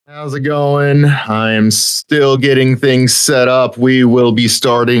How's it going? I am still getting things set up. We will be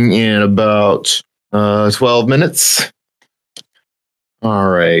starting in about 12 minutes. All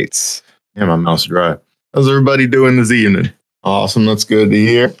right. Yeah, my mouse is dry. How's everybody doing this evening? Awesome. That's good to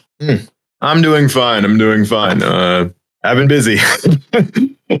hear. I'm doing fine. I've been busy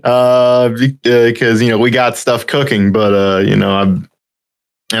because we got stuff cooking, but I'm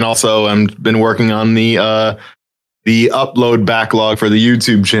been working on the upload backlog for the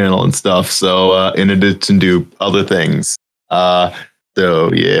YouTube channel and stuff. So in addition to other things, so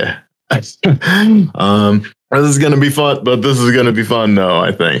yeah, this is gonna be fun. But this is gonna be fun, though.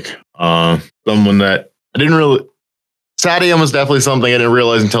 I think someone that I didn't really. Satam was definitely something I didn't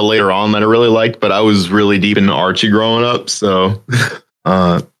realize until later on that I really liked, but I was really deep into Archie growing up. So,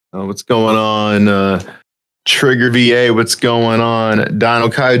 what's going on? Trigger VA, what's going on? Dino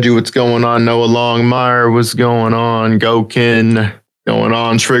Kaiju, what's going on? Noah Longmire, what's going on? Gokin, going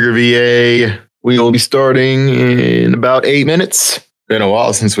on? Trigger VA. We will be starting in about 8 minutes. Been a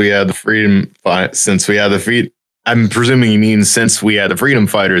while since we had the freedom fight. I'm presuming you mean since we had the freedom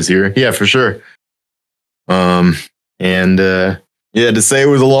fighters here. Yeah, for sure. To say it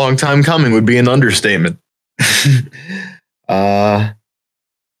was a long time coming would be an understatement.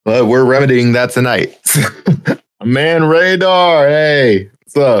 But we're remedying that tonight. Man, Radar, hey,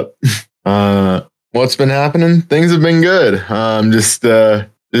 what's up? What's been happening? Things have been good. I'm just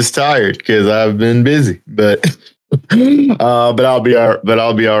tired because I've been busy, but I'll be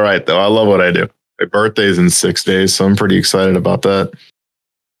all right though. I love what I do. My birthday's in 6 days, so I'm pretty excited about that.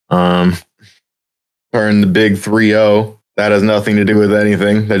 Turn the big 3-0. That has nothing to do with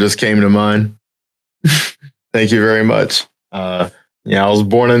anything. That just came to mind. Thank you very much. I was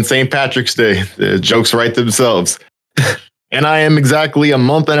born on St. Patrick's Day. The jokes write themselves. And I am exactly a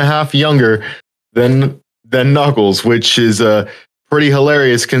month and a half younger than Knuckles, which is pretty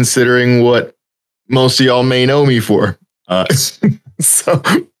hilarious considering what most of y'all may know me for. I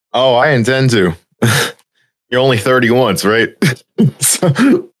intend to. You're only 30 once, right?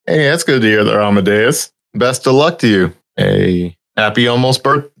 Hey, that's good to hear there, Amadeus. Best of luck to you. Hey, happy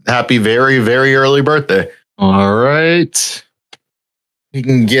very, very early birthday. All right. We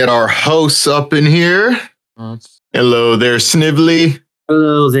can get our hosts up in here. Hello there, Snively.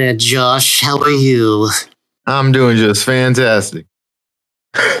 Hello there, Josh. How are you? I'm doing just fantastic.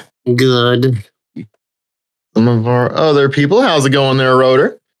 Good. Some of our other people. How's it going there,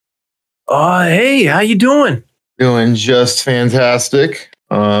 Rotor? Hey, how you doing? Doing just fantastic.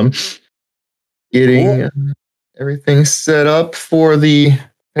 Getting everything set up for the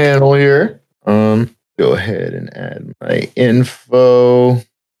panel here. Go ahead and add my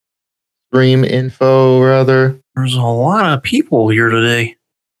stream info rather. There's a lot of people here today.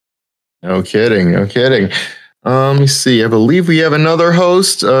 No kidding. Let me see. I believe we have another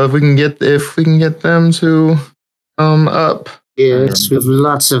host. If we can get them to come up. Yes, we have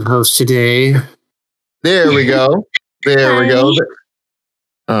lots of hosts today. There we go. There we go.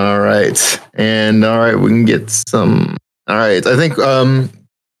 All right. And all right, we can get some. All right. I think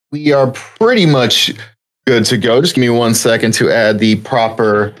we are pretty much good to go. Just give me 1 second to add the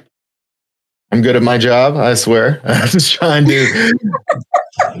proper. I'm good at my job, I swear. I'm just trying to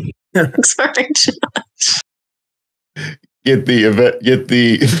Sorry, Josh. get the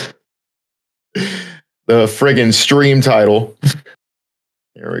friggin' stream title.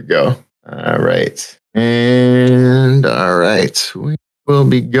 There we go. All right. And all right. We'll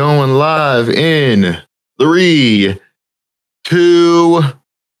be going live in 3, 2,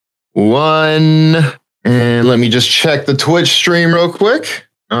 1. And let me just check the Twitch stream real quick.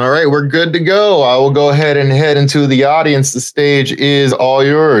 All right, we're good to go. I will go ahead and head into the audience. The stage is all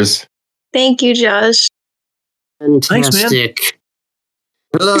yours. Thank you, Josh. Fantastic. Thanks,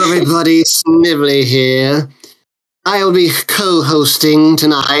 hello, everybody. Snively here. I will be co-hosting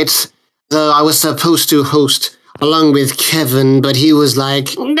tonight, though I was supposed to host along with Kevin, but he was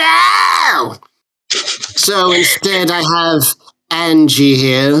like, no! So instead I have Angie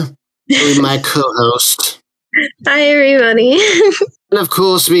here, who's my co-host. Hi, everybody. And of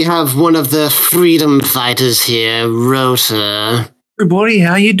course we have one of the freedom fighters here, Rotor. Everybody,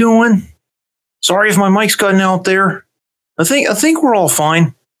 how you doing? Sorry if my mic's cutting out there. I think we're all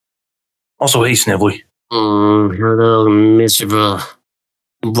fine. Also, hey, Snively. Hello, miserable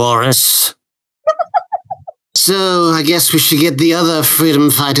Boris. So, I guess we should get the other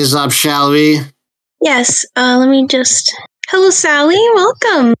freedom fighters up, shall we? Yes, let me just... Hello, Sally.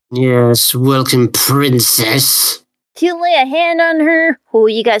 Welcome. Yes, welcome, princess. If you lay a hand on her,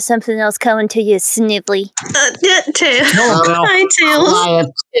 you got something else coming to you, Snively. Tails. Hi, Tails. Quiet,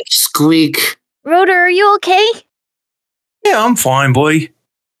 squeak. Rotor, are you okay? Yeah, I'm fine, boy.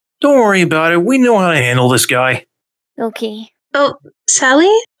 Don't worry about it. We know how to handle this guy. Okay. Oh, Sally?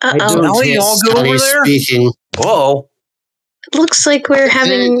 I Uh-oh. don't Sally, hear all good Sally over there? speaking. Uh-oh. It looks like we're There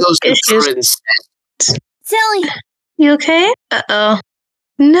having goes the issues. princess. Sally! You okay? Uh-oh.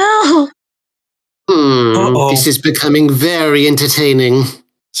 No! Uh-oh. This is becoming very entertaining.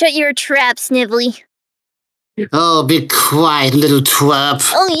 Shut your trap, Snively. Oh, be quiet, little twerp.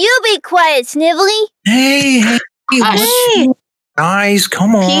 Oh, you be quiet, Snively. Hey, Hey! guys,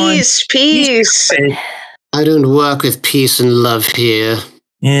 come on. Peace. I don't work with peace and love here.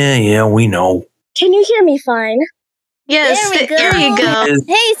 Yeah, we know. Can you hear me fine? Yes, There we go. there you go.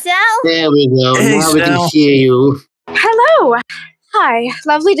 Hey, Sal. There we go. Hey, Now we can Sal. hear you. Hello. Hi.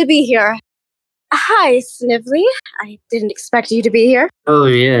 Lovely to be here. Hi, Snively. I didn't expect you to be here. Oh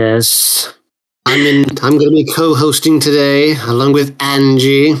yes. I'm going to be co-hosting today along with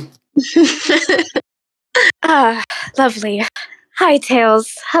Angie. Ah, lovely. Hi,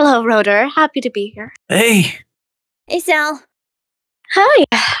 Tails. Hello, Rotor. Happy to be here. Hey, Hey, Sal. Hi.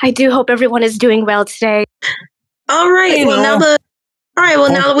 I do hope everyone is doing well today. All right. Hey, Well, no.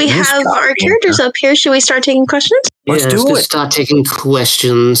 now that we This have guy our here. characters up here, should we start taking questions? Let's do Let's it. start taking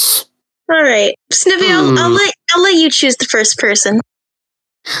questions. All right, Snivy, I'll let you choose the first person.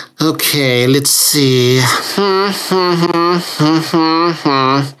 Okay, let's see.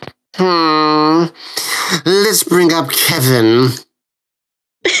 Let's bring up Kevin.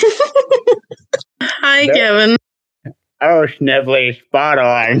 Hi, Kevin. Oh, Snively, spot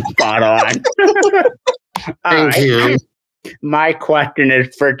on. Thank you. My question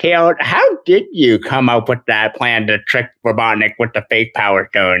is for Tails. How did you come up with that plan to trick Robotnik with the fake power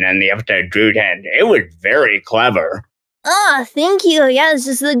stone and the episode Drew 10? It was very clever. Ah, thank you. Yeah, it's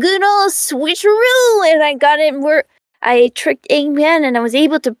just the good old switcheroo, and I got it where I tricked Eggman, and I was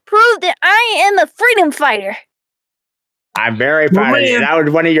able to prove that I am a freedom fighter. I'm very proud of you. man. That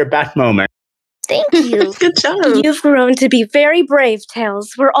was one of your best moments. Thank you. Good job. You've grown to be very brave,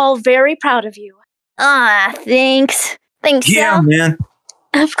 Tails. We're all very proud of you. Ah, thanks. Thanks, Yeah, Sal. man.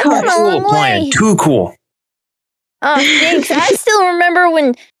 Of Come course. on. Cool plan. way. Too cool. Oh, thanks. I still remember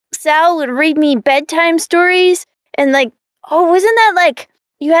when Sal would read me bedtime stories, and wasn't that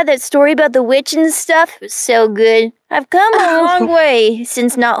you had that story about the witch and stuff? It was so good. I've come a long way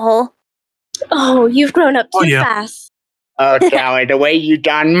since Knothole. Oh, you've grown up too Oh, yeah. fast. Oh, Sally, the way you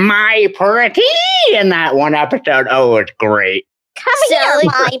done my pretty in that one episode. Oh, it's great. Come Sally,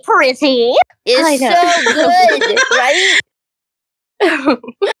 here, my pretty. It's so good, right?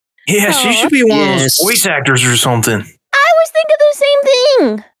 Yeah, she Aw. should be one of Yes. those voice actors or something. I was thinking the same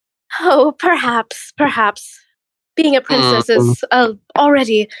thing. Oh, perhaps. Being a princess is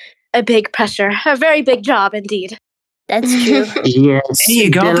already a big pressure. A very big job indeed. That's true. Yes, Hey,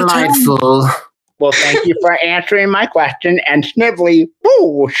 you got the time. delightful. Well, thank you for answering my question. And Snively,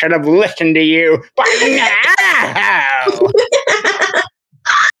 woo, should have listened to you by now.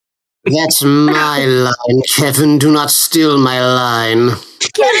 That's my line, Kevin. Do not steal my line.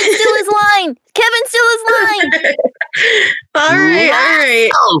 Kevin still his line. Kevin still his line. All right.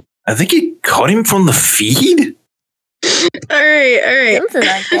 I think he cut him from the feed. All right. Something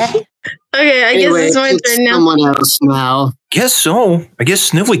like that. Okay, I Anyway, guess it's my it's turn now. someone else now. Guess so. I guess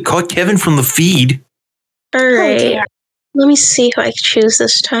Snively cut Kevin from the feed. All Oh, right. dear. Let me see who I choose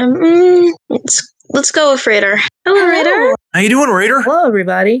this time. Let's go with Raider. Hello, Raider. How you doing, Raider? Hello,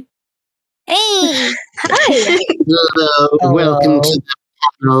 everybody. Hey. Hi. Hello, welcome to the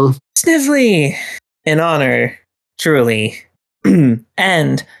panel. Snively, in honor, truly.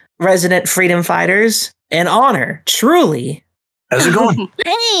 And resident freedom fighters, in honor, truly. How's it going?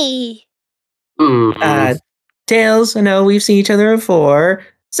 Hey. Tails, I know we've seen each other before.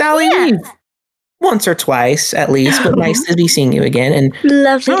 Sally, Yeah. we've once or twice at least, but nice to be seeing you again. And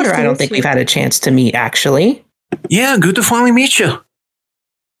Lovely to Rotor, see I don't you think too. we've had a chance to meet, actually. Yeah, good to finally meet you.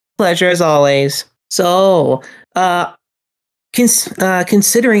 Pleasure as always. So,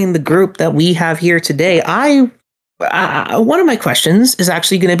 considering the group that we have here today, one of my questions is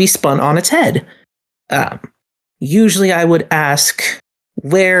actually going to be spun on its head. Usually I would ask,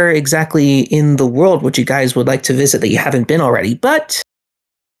 where exactly in the world would you guys would like to visit that you haven't been already? But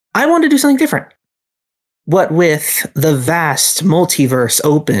I want to do something different. What with the vast multiverse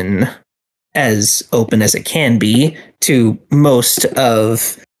open as it can be to most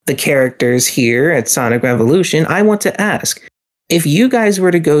of the characters here at Sonic Revolution, I want to ask, if you guys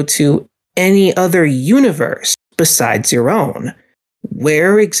were to go to any other universe besides your own,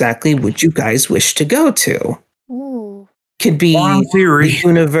 where exactly would you guys wish to go to? Ooh. Could be Long theory. the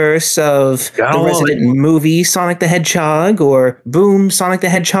universe of Gotta the love Resident movie Sonic the Hedgehog, or Boom Sonic the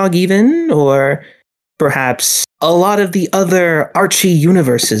Hedgehog even, or perhaps a lot of the other Archie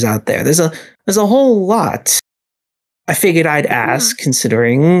universes out there. There's a whole lot. I figured I'd ask,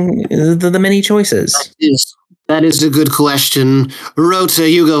 considering the many choices. That is a good question. Rotor,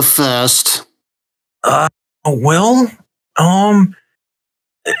 you go first. Well, I'm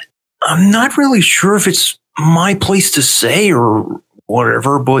not really sure if it's my place to say or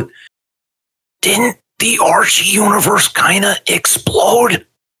whatever, but didn't the Archie universe kind of explode?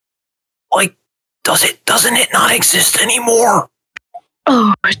 Like, doesn't it not exist anymore?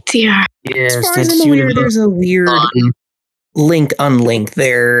 Oh dear. Yes, as far as I'm aware, there's a weird link unlink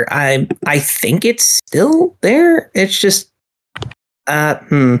there. I think it's still there. It's just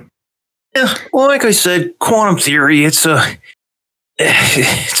Yeah, well, like I said, quantum theory, it's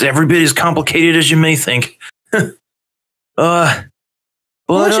every bit as complicated as you may think. But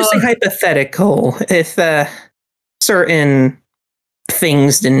let's just say hypothetical. If certain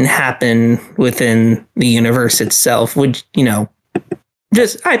things didn't happen within the universe itself, would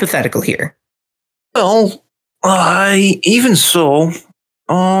just hypothetical here. Well, even so,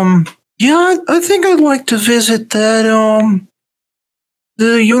 yeah, I think I'd like to visit that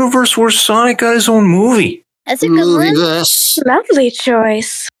the universe where Sonic got his own movie. That's a good one. Lovely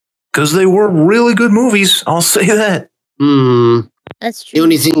choice. Because they were really good movies, I'll say that. That's true. The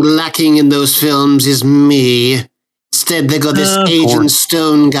only thing lacking in those films is me. Instead, they got this Agent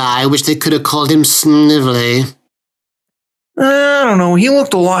Stone guy, which they could have called him Snively. I don't know. He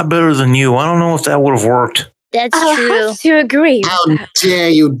looked a lot better than you. I don't know if that would have worked. That's I'll true. have to agree. How dare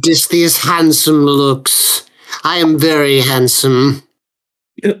you diss these handsome looks? I am very handsome.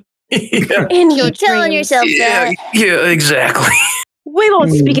 Yeah. In your Keep telling dreams. yourself that. Yeah, exactly. We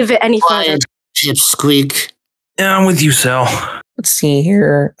won't speak of it any further. Quiet, Pipsqueak. Yeah, I'm with you, Sal. Let's see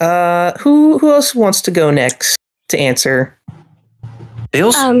here. Who else wants to go next to answer?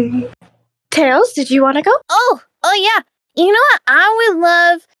 Tails? Tails, did you want to go? Oh yeah. You know what? I would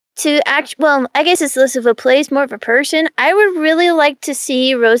love to well, I guess it's less of a place, more of a person. I would really like to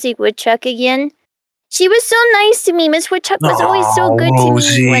see Rosie Woodchuck again. She was so nice to me. Miss Woodchuck was always so good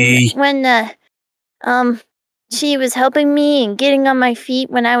Rosie. to me when she was helping me and getting on my feet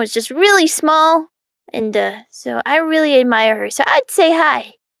when I was just really small. And so I really admire her. So I'd say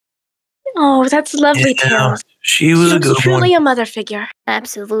hi. Oh, that's lovely, Tails. She was a good truly one. a mother figure.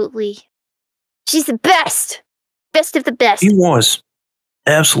 Absolutely. She's the best. Best of the best. He was.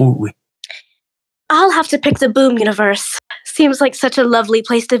 Absolutely. I'll have to pick the Boom universe. Seems like such a lovely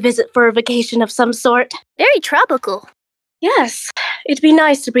place to visit for a vacation of some sort. Very tropical. Yes, it'd be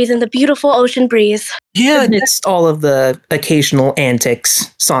nice to breathe in the beautiful ocean breeze. Yeah, Amidst all of the occasional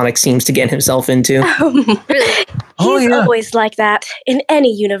antics Sonic seems to get himself into. Really? He's always like that, in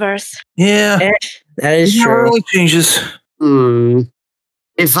any universe. Yeah. That is It true. really changes.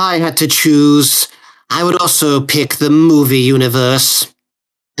 If I had to choose, I would also pick the movie universe.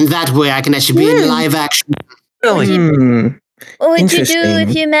 And that way I can actually be in live action. Really? What would you do Interesting.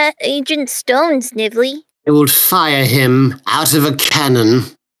 if you met Agent Stone, Snively? I would fire him out of a cannon.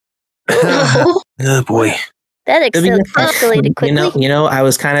 Oh boy. That escalated quickly. You know, I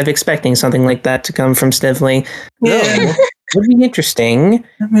was kind of expecting something like that to come from Snively. Yeah. Would be interesting.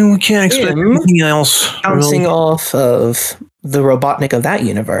 I mean, we can't expect anything else. Bouncing off of the Robotnik of that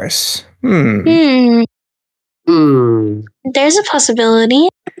universe. There's a possibility.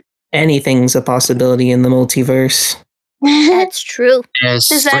 Anything's a possibility in the multiverse. That's true. Yes.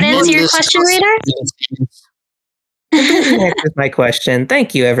 Does that answer your question, Reader? That answers my question.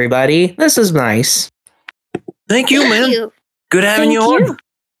 Thank you, everybody. This is nice. Thank you, man. Good having you on.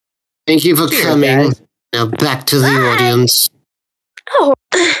 Thank you for Sure, coming. guys. Now back to the audience. Oh.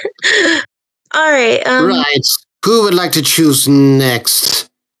 All right. Right. Who would like to choose next?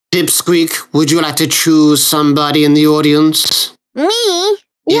 Pipsqueak, would you like to choose somebody in the audience? Me?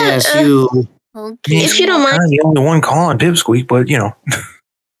 Yes, you. Okay. If you don't mind. I'm the only one calling Pipsqueak, but you know.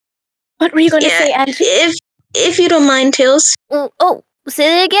 What were you going to say, Angie? If you don't mind, Tails. Oh, say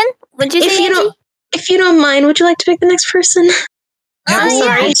that again? What'd you say, Angie? If you don't mind, would you like to pick the next person?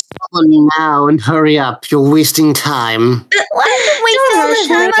 Sorry. Someone now and hurry up. You're wasting time. Why don't waste all the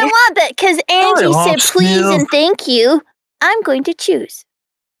time I want? But because Angie said please and thank you, I'm going to choose.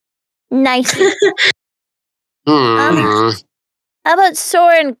 Nicely. How about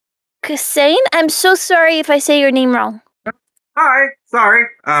Soren Kassane? I'm so sorry if I say your name wrong. Hi, sorry.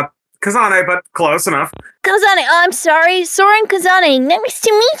 Kazane, but close enough. Kazane, I'm sorry. Soren Kazane, nice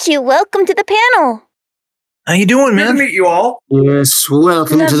to meet you. Welcome to the panel. How you doing, man? Good to meet you all. Yes,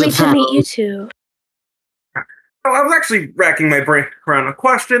 welcome to the Lovely to panel. meet you too. So I was actually racking my brain around a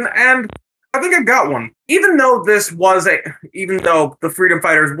question, and I think I've got one. Even though the freedom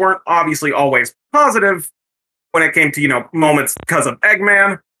fighters weren't obviously always positive, when it came to, moments because of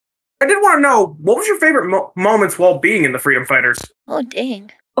Eggman. I did want to know, what was your favorite moments while being in the Freedom Fighters? Oh,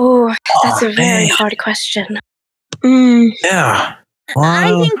 dang. Oh, that's a very hard question. Yeah.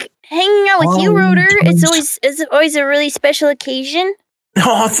 I think hanging out with you, Rotor, it's always a really special occasion.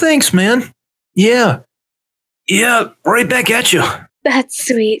 Oh, thanks, man. Yeah. Yeah, right back at you. That's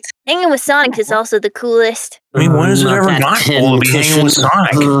sweet. Hanging with Sonic is also the coolest. I mean, when is it ever not cool to be hanging with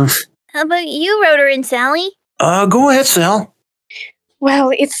Sonic? How about you, Rotor and Sally? Go ahead, Sal.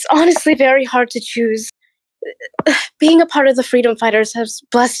 Well, it's honestly very hard to choose. Being a part of the Freedom Fighters has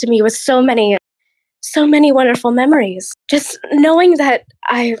blessed me with so many wonderful memories. Just knowing that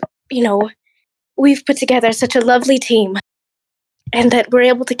we've put together such a lovely team and that we're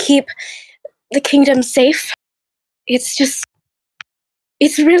able to keep the kingdom safe. It's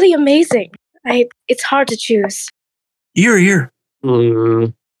really amazing. It's hard to choose. Here.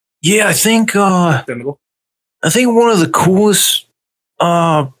 Yeah, I think one of the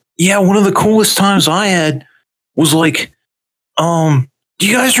coolest times I had was like, do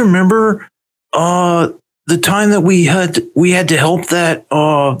you guys remember the time that we had to help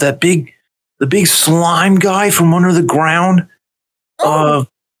the big slime guy from under the ground?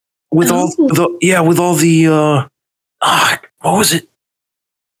 With all the what was it?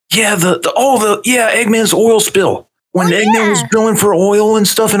 Yeah, Eggman's oil spill. When Eggman was drilling for oil and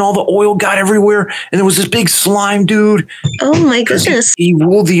stuff, and all the oil got everywhere, and there was this big slime dude. Oh my goodness! He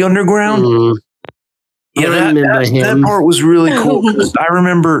ruled the underground. Yeah, that part was really cool. I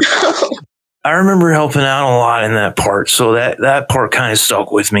remember helping out a lot in that part, so that part kind of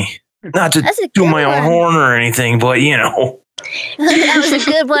stuck with me. Not to do my own horn or anything, but That was a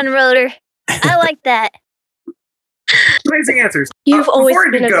good one, Rotor. I like that. Amazing answers. You've always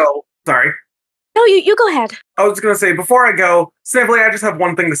been sorry. No, you go ahead. I was going to say, before I go, Snively, I just have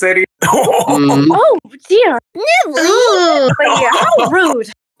one thing to say to you. Oh, dear. Snively, how rude.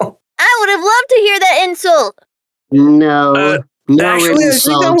 I would have loved to hear that insult. No. Actually,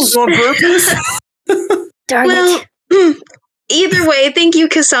 insult. I think that was on purpose. Darn it. Either way, thank you,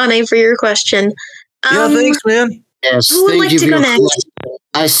 Kasane, for your question. Yeah, thanks, man. Yes, who would thank like you to for go your next? question.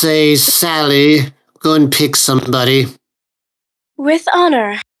 I say, Sally, go and pick somebody. With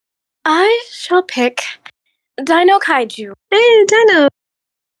honor, I shall pick Dino Kaiju. Hey, Dino.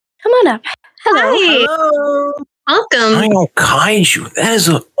 Come on up. Hello. Hi. Hello. Welcome. Dino Kaiju. That is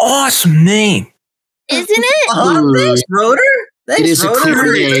an awesome name. Isn't it? Thanks, Rotor. Thanks, It is Rotor. a cool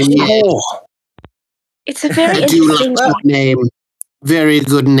name. It's a very I do interesting like that name. Very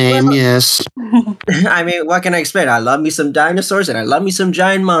good name, yes. I mean, what can I expect? I love me some dinosaurs and I love me some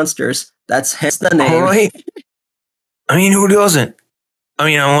giant monsters. That's hence the name. Right? I mean, who doesn't? I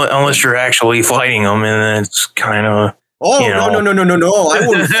mean, unless you're actually fighting them, and then it's kind of. Oh, no! I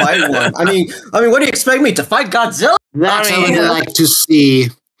wouldn't fight one. I mean, what do you expect me to fight Godzilla? That I would like to see.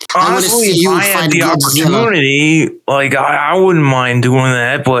 Honestly, if I had the opportunity, like I wouldn't mind doing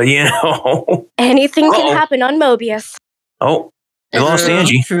that, but anything can happen on Mobius. Oh, I lost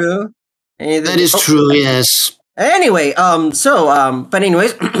Angie. True. That is true. Yes. Anyway, but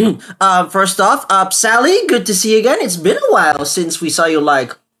anyways, first off, Sally, good to see you again. It's been a while since we saw you,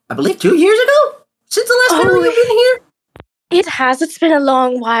 like, I believe 2 years ago? Since the last time you've been here? It has. It's been a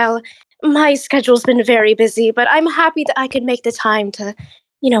long while. My schedule's been very busy, but I'm happy that I could make the time to,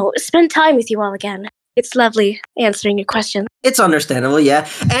 spend time with you all again. It's lovely answering your question. It's understandable, yeah.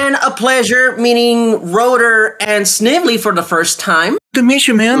 And a pleasure meeting Rotor and Snively for the first time. Good to meet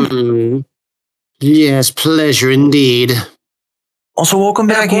you, man. Mm-hmm. Yes, pleasure indeed. Also, welcome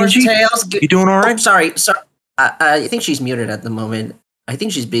back, Angie. Tails, you doing all right? Oh, sorry. I think she's muted at the moment. I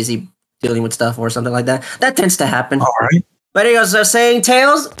think she's busy dealing with stuff or something like that. That tends to happen. All right. But anyways, saying,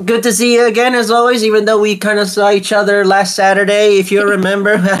 Tails, good to see you again as always, even though we kind of saw each other last Saturday, if you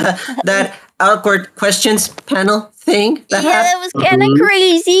remember that awkward questions panel thing. That was kind of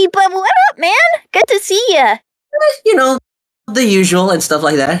crazy, but what up, man? Good to see ya. The usual and stuff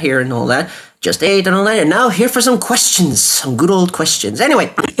like that here and all that. Just ate and all that. And now here for some questions. Some good old questions.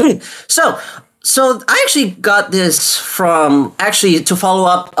 Anyway, so I actually got this from, to follow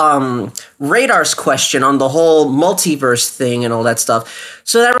up Radar's question on the whole multiverse thing and all that stuff.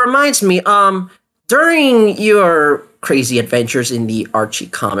 So that reminds me, during your crazy adventures in the Archie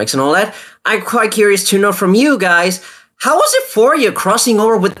comics and all that, I'm quite curious to know from you guys, how was it for you crossing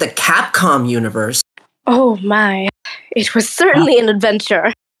over with the Capcom universe? Oh my, it was certainly an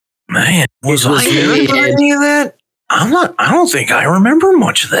adventure. Man, was I remember any of that? I don't think I remember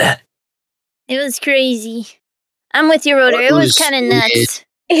much of that. It was crazy. I'm with you, Rotor. It was kind of nuts.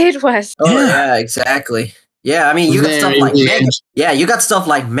 It was. Oh, yeah, exactly. Yeah, I mean, you got stuff like you got stuff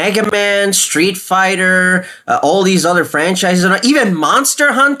like Mega Man, Street Fighter, all these other franchises, and even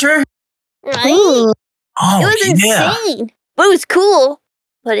Monster Hunter. Right? Oh, it was insane. But it was cool,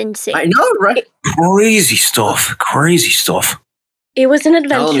 but insane. I know, right? Crazy stuff. Crazy stuff. It was an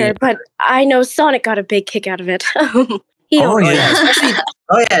adventure, but I know Sonic got a big kick out of it.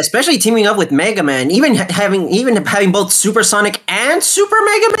 Especially teaming up with Mega Man, even having both Super Sonic and Super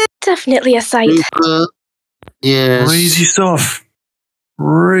Mega Man. Definitely a sight. Yes. Crazy stuff.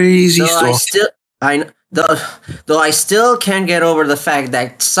 Crazy stuff. Though I still can't get over the fact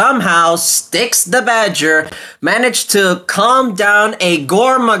that somehow Styx the Badger managed to calm down a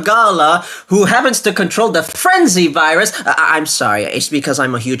Gormagala who happens to control the frenzy virus. I'm sorry, it's because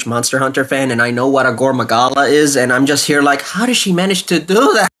I'm a huge Monster Hunter fan and I know what a Gormagala is, and I'm just here like, how does she manage to do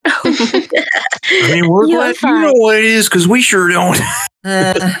that? I mean, we're glad you know what it is, because we sure don't.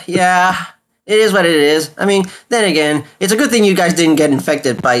 Yeah. It is what it is. I mean, then again, it's a good thing you guys didn't get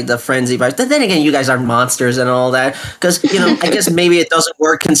infected by the frenzy virus. Then again, you guys are monsters and all that. Because, I guess maybe it doesn't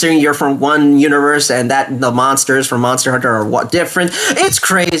work considering you're from one universe and that the monsters from Monster Hunter are different. It's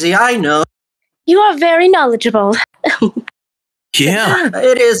crazy, I know. You are very knowledgeable. Yeah.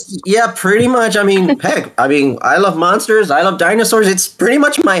 It is. Yeah, pretty much. I mean, heck, I love monsters. I love dinosaurs. It's pretty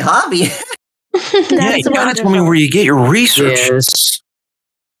much my hobby. Yeah, you gotta tell me where you get your research. Yes.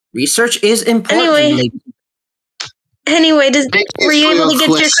 Research is important. Anyway, were you able to get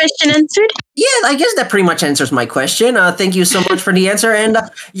your question answered? Yeah, I guess that pretty much answers my question. Thank you so much for the answer. And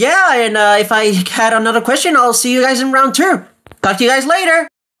if I had another question, I'll see you guys in round 2. Talk to you guys later.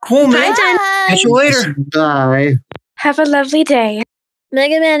 Cool, man. Catch you later. Bye. Have a lovely day.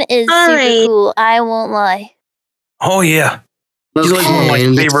 Mega Man is super cool. I won't lie. Oh, yeah. He's like one of my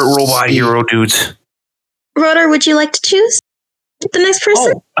favorite robot hero dudes. Rotor, would you like to choose the next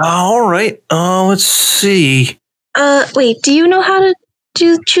person? All right. Let's see. Wait, do you know how to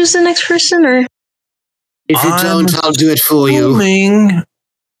choose the next person, or? If you don't, I'll do it for you.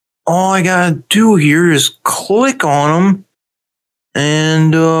 All I gotta do here is click on them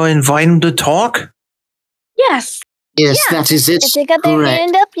and invite them to talk. Yes. Yes, that is it. If they got their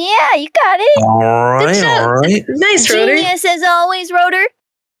hand up, yeah, you got it. All right. Nice, Rotor. Genius as always, Rotor.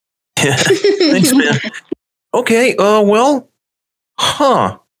 Thanks, man. Okay,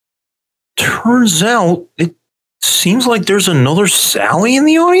 turns out it seems like there's another Sally in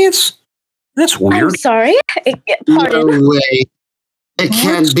the audience. That's weird. I'm sorry. Pardon. No way. It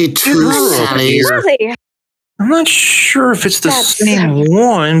can't be two Sallys. Really? I'm not sure if it's the same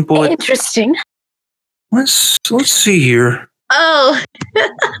one, but interesting. Let's see here. Oh.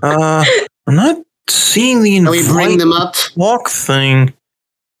 I'm not seeing the invite. Can we bring them up? Walk thing.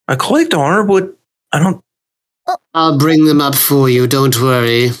 I clicked on her, but I don't. I'll bring them up for you. Don't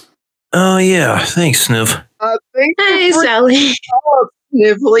worry. Oh yeah, thanks, Sniv. Hey, Sally.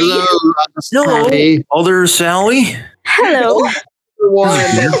 Snively. Hello, other Sally. Hello.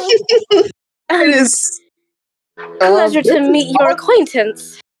 It is pleasure to meet your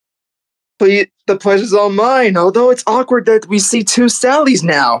acquaintance. The pleasure's all mine, although it's awkward that we see two Sallys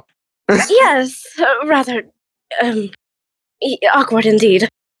now. Yes, rather awkward indeed.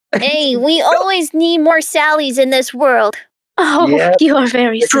 Hey, we always need more Sallys in this world. Oh, yeah. You are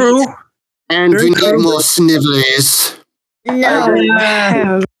very true. sweet. And we need more Snivleys.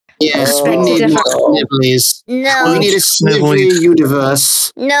 No. Yes, we need more Snivleys. No. We need a Snively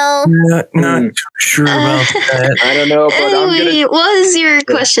universe. No. Not too sure about that. I don't know, but Anyway, what was your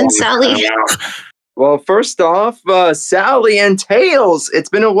question, Sally? Well, first off, Sally and Tails. It's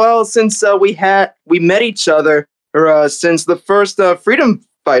been a while since we met each other, or since the first Freedom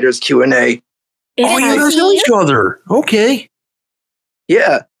Fighters Q&A. Oh, you guys know each other. Okay.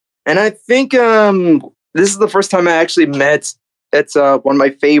 Yeah, and I think this is the first time I actually met. It's one of my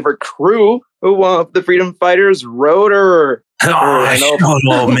favorite crew of the Freedom Fighters, Rotor.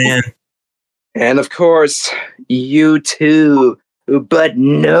 Oh, man. And of course, you too. But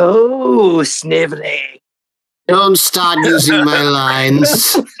no, Snively. Don't start using my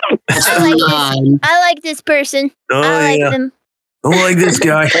lines. I like this person. I like them. I like this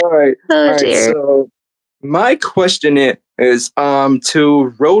guy. All right. Oh, dear. So my question is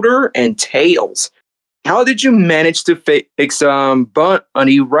to Rotor and Tails. How did you manage to fix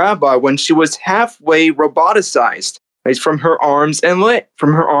Bunny Rabbi when she was halfway roboticized? It's from her arm and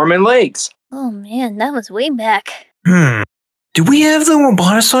legs. Oh man, that was way back. Did we have the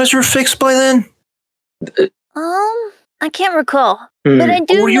roboticizer fixed by then? I can't recall, but I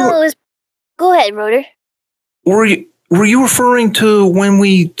do know it was. Go ahead, Rotor. Were you referring to when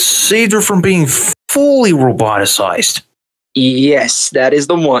we saved her from being fully roboticized? Yes, that is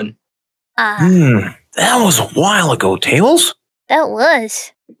the one. That was a while ago, Tails. That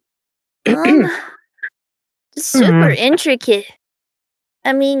was. Super intricate.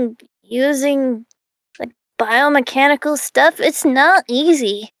 I mean, using like biomechanical stuff, it's not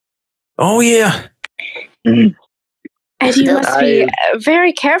easy. Oh, yeah. And you must be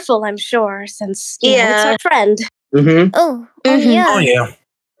very careful, I'm sure, since it's our friend. Mm-hmm. Oh, yeah. Oh, yeah.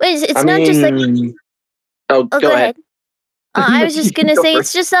 Wait, it's not just like... Oh, go ahead. I was just gonna Go say, first.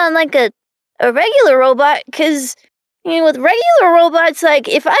 it's just not like a regular robot, because, with regular robots, like,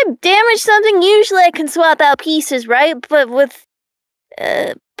 if I damage something, usually I can swap out pieces, right? But with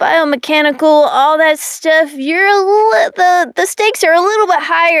biomechanical, all that stuff, the stakes are a little bit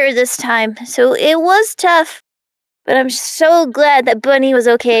higher this time. So it was tough, but I'm so glad that Bunny was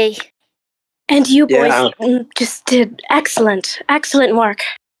okay. And you boys just did excellent work.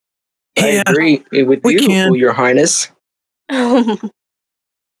 I agree with you, Your Highness. I'm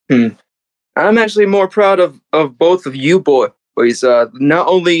actually more proud of both of you boys. Not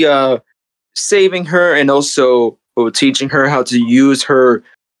only saving her and also teaching her how to use her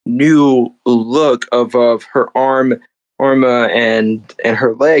new look of her arm and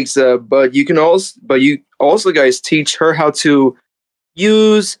her legs. But you also guys teach her how to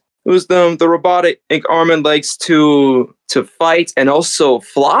use the robotic arm and legs to fight and also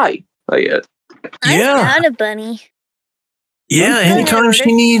fly. I'm proud of Bunny. Yeah, anytime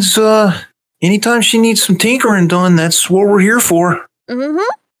she needs some tinkering done, that's what we're here for. Mm-hmm.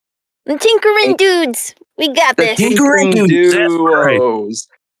 The tinkering dudes. We got this. Tinkering duos.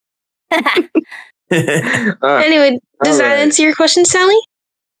 Anyway, does that answer your question, Sally?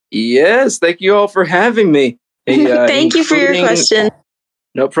 Yes, thank you all for having me. Thank you for your question.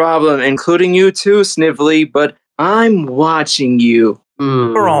 No problem, including you too, Snively, but I'm watching you.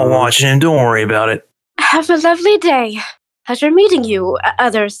 We're all watching him, don't worry about it. Have a lovely day. Pleasure meeting you,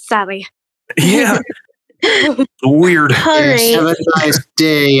 other Sally. Yeah. Weird. Yes, have a nice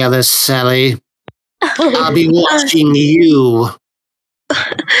day, other Sally. I'll be watching you.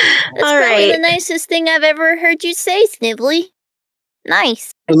 That's probably the nicest thing I've ever heard you say, Snively.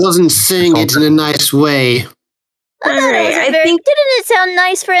 Nice. I wasn't saying it in a nice way. Didn't it sound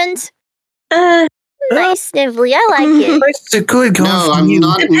nice, friends? Nice, Snively. I like it. It's a good going. No, I'm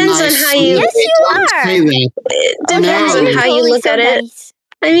not Depends nice. on how you. Yes, you are. It depends on how you look at it. Nice.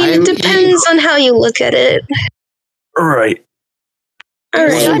 I mean, it depends on how you look at it. Right. All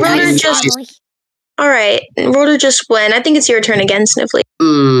right, So Rotor nice, just. Sally. All right, Rotor just went. I think it's your turn again, Snively.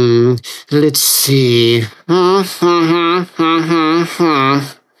 Let's see. That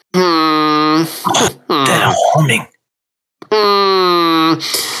humming.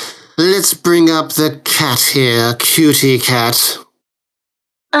 Let's bring up the cat here, cutie cat.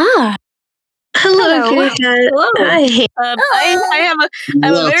 Ah. Hello, Kitty Cat. Hello. Hi. I have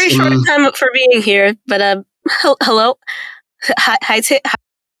a very short time for being here, but hello. Hi,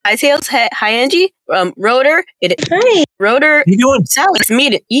 Tails. Hi, Angie. Rotor. Hi. Rotor. How you doing? Sally. It's me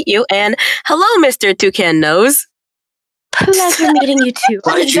to eat you. And hello, Mr. Toucan Nose. Pleasure meeting you too.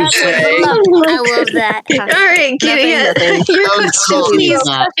 What did you say? I love that. All right, Kitty Cat. Your question, please.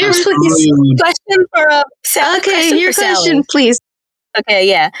 Your please. Question for Sally. Okay, your question, Sally. please. Okay,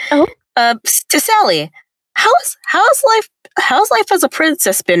 yeah. Oh. To Sally, how's life as a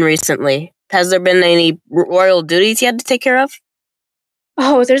princess been recently? Has there been any royal duties you had to take care of?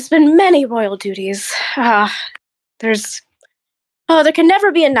 Oh, there's been many royal duties. There can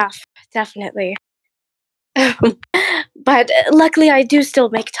never be enough, definitely. But luckily I do still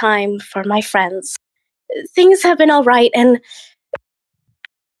make time for my friends. Things have been all right, and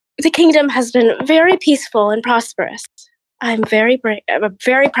the kingdom has been very peaceful and prosperous. I'm very proud.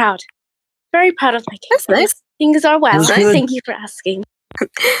 Very proud of my kingdom. That's nice. Things are well. That's good. Thank you for asking.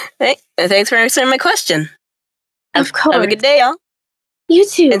 Thanks for answering my question. Of course. Have a good day, y'all. You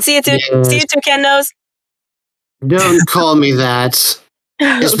too. And see you too. Yes. See you too, Ken Nose. Don't call me that.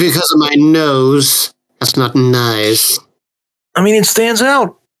 It's because of my nose. That's not nice. I mean, it stands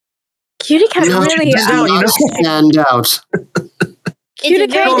out. Cutie Cat No, really it does not stand out. Cutie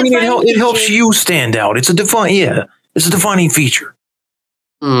Cat. I mean, it helps you stand out. It's a defining feature.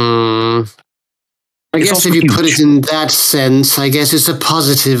 I It's guess also if you put huge. it in that sense, I guess it's a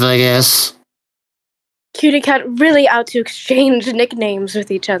positive, I guess. Cutie Cat really out to exchange nicknames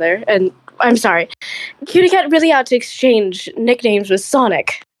with each other. And I'm sorry. Cutie Cat really out to exchange nicknames with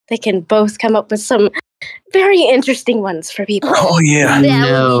Sonic. They can both come up with some very interesting ones for people. Oh, yeah.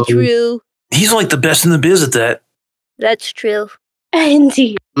 That would be true. He's like the best in the biz at that. That's true.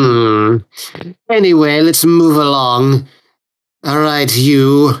 Indeed. Anyway, let's move along. Alright,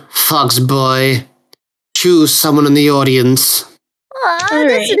 you, Fox Boy. Choose someone in the audience. Aw,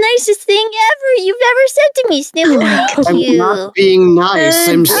 that's the nicest thing ever you've ever said to me, Snively. Thank I'm you. not being nice.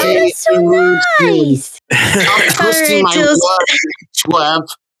 I'm saying That's so nice. Stop twisting my Tails. word, twerp.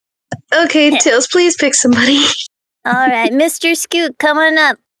 Okay, Tails, please pick somebody. All right, Mr. Scoot, come on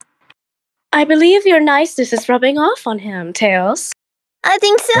up. I believe your niceness is rubbing off on him, Tails. I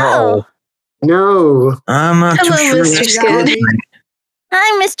think so. Oh. No. I'm not Hello, too sure. Mr. that's Scoot. happening.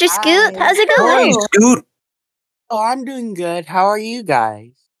 Hi, Mr. Scoot. How's it Hi, going? Scoot. Oh, I'm doing good. How are you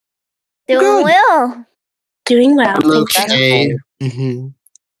guys? Doing well. Doing well. I'm Thank you. okay. Mm-hmm.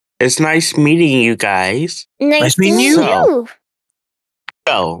 It's nice meeting you guys. Nice to meet you.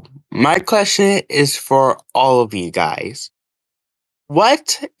 So, my question is for all of you guys.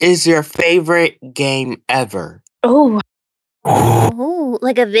 What is your favorite game ever? Oh. Oh,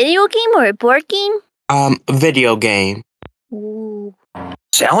 like a video game or a board game? Video game. Ooh.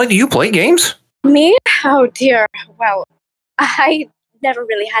 Sally, do you play games? Me? Oh dear. Well, I never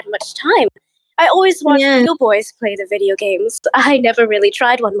really had much time. I always watched you boys play the video games. I never really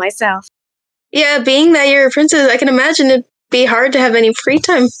tried one myself. Yeah, being that you're a princess, I can imagine it'd be hard to have any free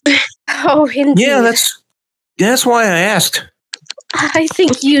time. Oh, indeed. Yeah, that's why I asked. I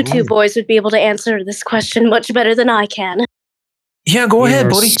think you two boys would be able to answer this question much better than I can. Yeah, go ahead,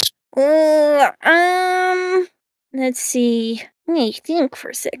 buddy. Let's see. Let me think for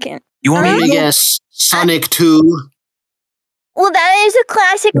a second. You want me to go? Yes, Sonic 2. Well, that is a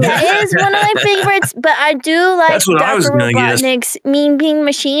classic. That is one of my favorites. But I do like That's what I was Dr. gonna guess. Robotnik's Mean Bean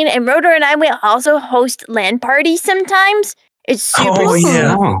Machine. And Rotor and I will also host LAN parties sometimes. It's super Oh,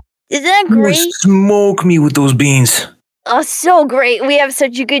 yeah. fun. Isn't that You would great? smoke me with those beans. Oh, so great. We have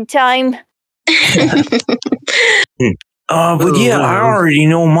such a good time. But yeah, I already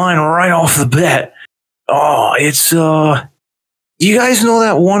know mine right off the bat. Oh, it's you guys know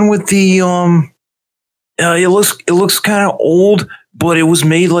that one with the it looks kind of old, but it was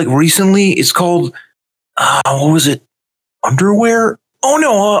made like recently. It's called what was it? Underwear? Oh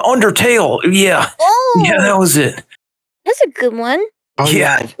no, Undertale. Yeah. Oh. Yeah, that was it. That's a good one. Oh,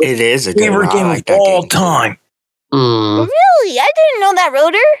 yeah, it is a good Favorite one. game I of like that all game. time. Really? I didn't know that,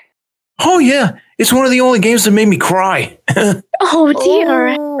 Rotor. Oh yeah, it's one of the only games that made me cry. Oh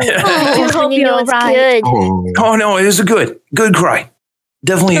dear. Oh, I that's hope when you know you're it's right. good. Oh no, it was a good cry.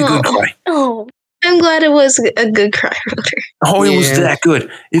 Definitely a good cry. Oh. I'm glad it was a good cry, Rotor. Oh, it was that good.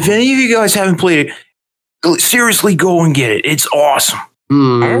 If any of you guys haven't played it, seriously go and get it. It's awesome.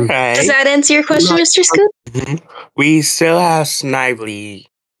 Okay. Does that answer your question, Mr. Scoot? Mhm. We still have Snively,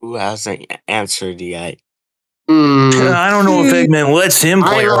 who hasn't answered yet. I don't know if Eggman lets him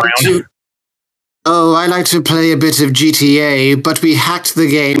play around. I like to play a bit of GTA, but we hacked the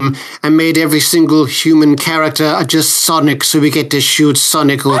game and made every single human character just Sonic, so we get to shoot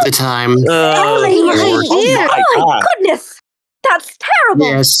Sonic all the time. Oh my goodness! That's terrible!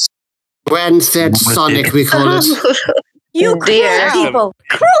 Yes. Grand Theft Sonic, we call it. You cruel people!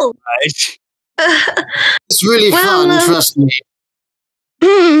 Cruel! It's really fun, trust me.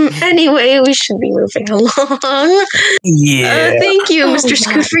 Anyway, we should be moving along. Yeah. Thank you, Mr.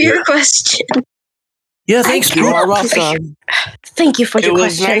 Scoot, for your question. Yeah, thanks. You are welcome. Thank you for your It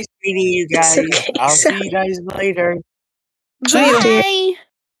was question. nice meeting you guys. I'll see you guys later. Bye.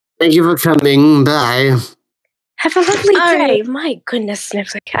 Thank you for coming. Bye. Have a lovely All day. My goodness,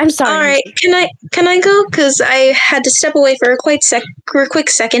 Snively. I'm sorry. All right, can I go? Because I had to step away for a quick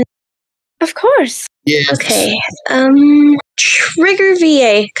second. Of course. Yes. Okay. Trigger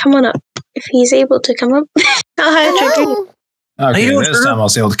VA, come on up. If he's able to come up. Hi, Trigger. Okay, this time I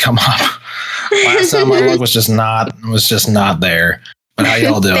was able to come up. Last time my luck was just not there. But how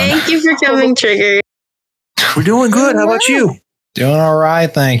y'all doing? Thank you for coming, Trigger. We're doing good. How about you? Doing all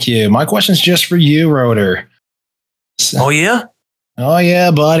right, thank you. My question's just for you, Rotor. Oh yeah? Oh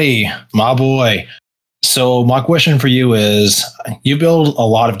yeah, buddy. My boy. So my question for you is, you build a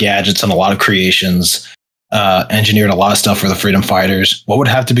lot of gadgets and a lot of creations, engineered a lot of stuff for the freedom fighters. What would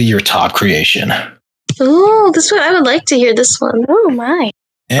have to be your top creation? Oh, this one I would like to hear this one. Oh my.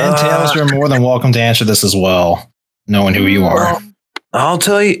 And Tails, you're more than welcome to answer this as well, knowing who you are. I'll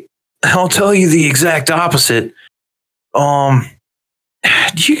tell you the exact opposite. Do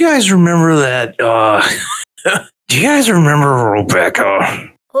you guys remember that do you guys remember Rebecca?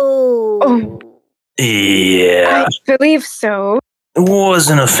 Oh. Yeah. I believe so.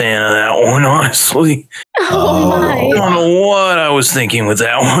 Wasn't a fan of that one, honestly. Oh my. I don't know what I was thinking with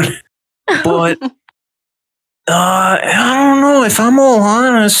that one. But I don't know, if I'm all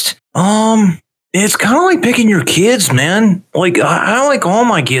honest, it's kind of like picking your kids, man. Like I like all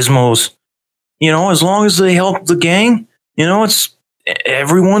my gizmos. You know, as long as they help the gang, you know, it's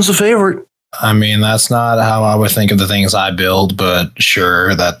everyone's a favorite. I mean, that's not how I would think of the things I build, but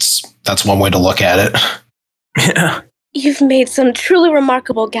sure, that's one way to look at it. Yeah. You've made some truly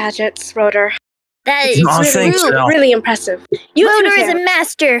remarkable gadgets, Rotor. That It's is really impressive. You Rotor is a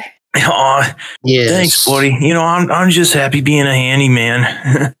master. Aw, thanks, buddy. You know, I'm just happy being a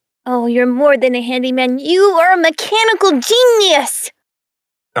handyman. Oh, you're more than a handyman. You are a mechanical genius.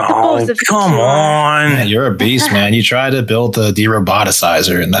 Oh, come on. Man, you're a beast, man. You tried to build the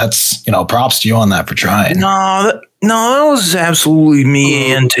deroboticizer, and that's, props to you on that for trying. No, that was absolutely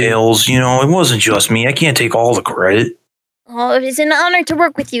me and Tails. You know, it wasn't just me. I can't take all the credit. Oh, it is an honor to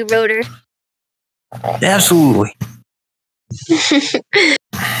work with you, Rotor. Absolutely.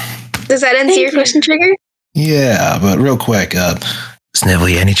 Does that answer your question, Trigger? Yeah, but real quick,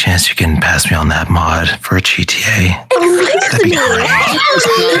 Snively, any chance you can pass me on that mod for a GTA? That'd be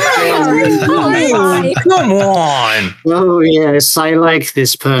great. Come on. Oh, yes, I like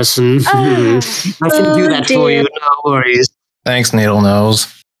this person. I can do that for you, no worries. Thanks, Needle Nose.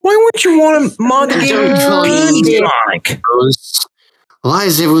 Why would you want to mod the game Sonic? Why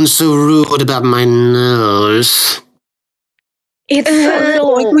is everyone so rude about my nose? It's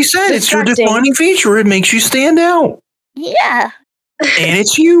like we said, it's your defining feature. It makes you stand out. Yeah. And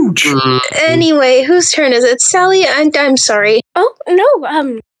it's huge. Anyway, whose turn is it? Sally? I'm sorry. Oh,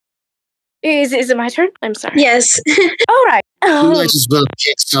 no, is it my turn? I'm sorry. Yes. All right. You might as well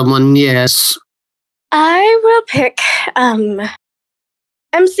pick someone, yes. I will pick,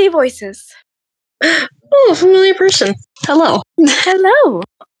 MC Voices. Oh, familiar person. Hello. Hello.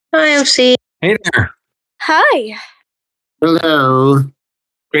 Hi, MC. Hey there. Hi. Hello.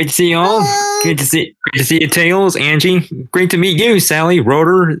 Great to see you all. Great to see you, Tails, Angie. Great to meet you, Sally,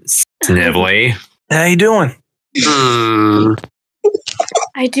 Rotor, Snively. How you doing?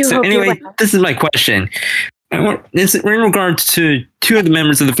 I do So hope anyway, you're well. this is my question. It's in regards to two of the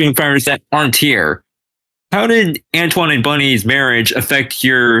members of the Freedom Fighters that aren't here. How did Antoine and Bunny's marriage affect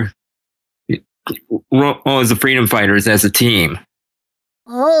your role as the Freedom Fighters as a team?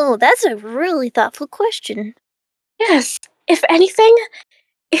 Oh, that's a really thoughtful question. Yes. If anything,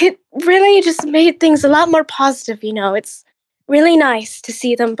 it really just made things a lot more positive, It's really nice to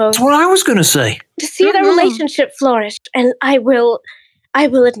see them both. That's what I was going to say. To see their relationship flourish. And I will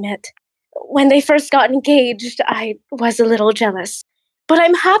admit, when they first got engaged, I was a little jealous. But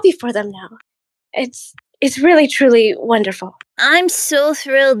I'm happy for them now. It's really, truly wonderful. I'm so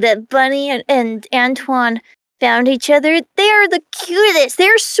thrilled that Bunny and Antoine found each other. They are the cutest.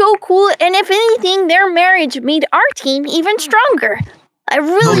 They're so cool. And if anything, their marriage made our team even stronger. I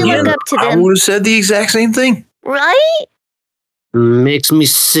really look up to I them. would have said the exact same thing. Right? Makes me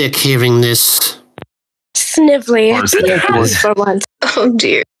sick hearing this. Snively. For once. Oh,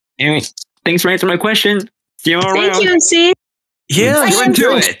 dear. Anyway, thanks for answering my question. See you all around. Thank you, MC. Yeah, let's go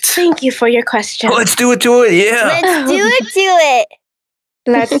into it. Thank you for your question. Let's do it to it, yeah. Let's do it.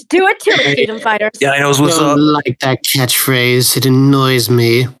 Let's do it to it, Freedom Fighters. Yeah, I know what's I up. don't like that catchphrase. It annoys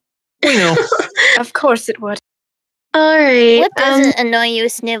me. We know. Of course it would. All right. What doesn't annoy you,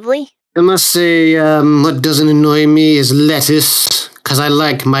 Snively? I must say, what doesn't annoy me is lettuce, because I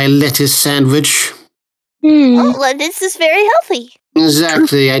like my lettuce sandwich. Oh, lettuce is very healthy.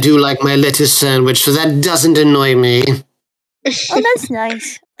 Exactly, I do like my lettuce sandwich, so that doesn't annoy me. Oh, that's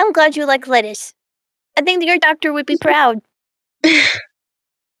nice. I'm glad you like lettuce. I think your doctor would be proud.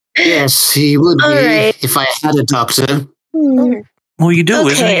 Yes, he would be right. if I had a doctor. Well, you do,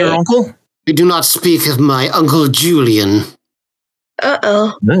 isn't it your uncle? I do not speak of my Uncle Julian.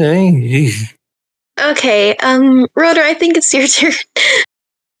 Uh-oh. Okay. Okay, Rotor, I think it's your turn.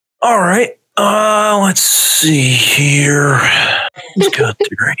 All right. Let's see here. Who's got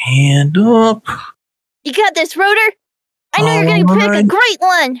their hand up? You got this, Rotor. I know you're going to pick a great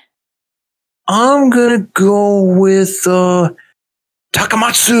one. I'm going to go with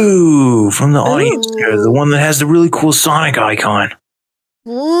Takamatsu from the audience here, the one that has the really cool Sonic icon.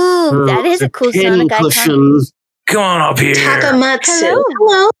 Ooh, that is a cool Sonic icon. Come on up here. Takamatsu.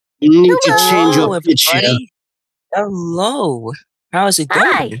 Hello. You need to change your picture. Hello. How's it going?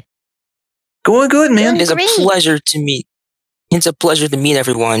 Hi. Going good, man. It's a pleasure to meet. It's a pleasure to meet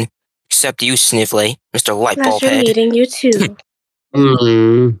everyone, except you, Snively, Mr. Lightbulb Pleasure Head. meeting you too.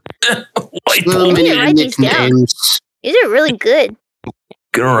 So many write these down. nicknames. These are really good.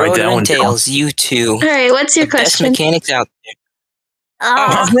 Gonna write that one down. Tails, you too. All right, what's your Best question? mechanics out there.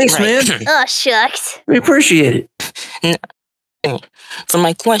 Oh, thanks, right. man. Oh, shucks. We appreciate it. For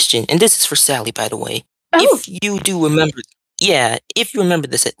my question, and this is for Sally, by the way. Oh. If you do remember, if you remember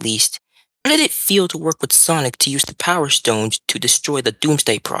this at least, how did it feel to work with Sonic to use the Power Stones to destroy the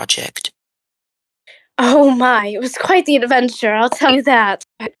Doomsday Project? Oh my, it was quite the adventure, I'll tell you that.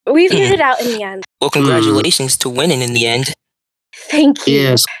 We figured it out in the end. Well, congratulations to winning in the end. Thank you.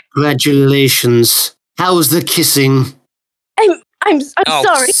 Yes, congratulations. How was the kissing? I'm Oh,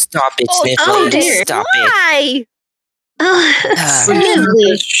 sorry. stop it, Oh, Snively. dear. Stop Why?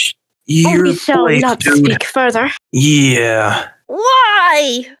 Snively. Your We shall place, not dude. speak further. Yeah.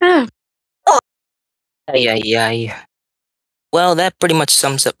 Why? Ay. Well, that pretty much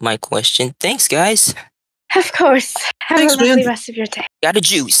sums up my question. Thanks, guys. Of course. Have Thanks, a lovely man. rest of your day. Got a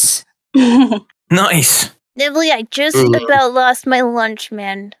juice. Nice. Snively, I just about lost my lunch,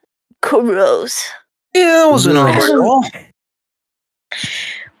 man. Gross. Yeah, it wasn't overall.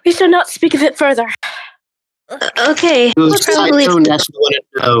 We shall not speak of it further. Okay. Because I don't actually want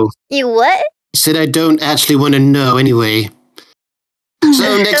to know. You what? I said I don't actually want to know anyway.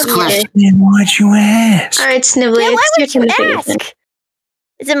 So next question. Why'd you ask? All right, Snively. Yeah, why it's would your you turn. ask?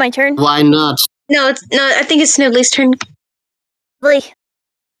 Is it my turn? Why not? No, I think it's Snively's turn. Snively.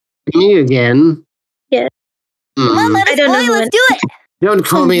 Me again? Yeah. Come on, let us play. Let's do it. Don't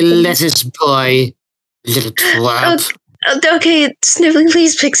call me lettuce boy, little twat. Okay, Snively,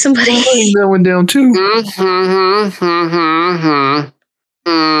 please pick somebody. I'm laying that one down too.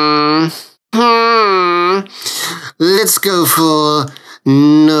 Let's go for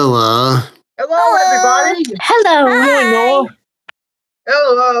Noah. Hello, everybody. Hello. Hi, Noah.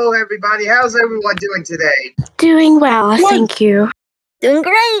 Hello, everybody. How's everyone doing today? Doing well, thank you. Doing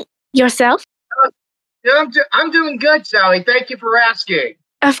great. Yourself? Yeah, I'm doing good, Sally. Thank you for asking.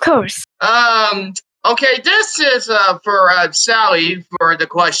 Of course. Okay, this is for Sally for the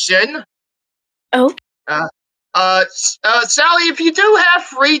question. Oh. Sally, if you do have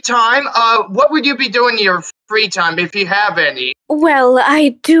free time, what would you be doing in your free time if you have any? Well, I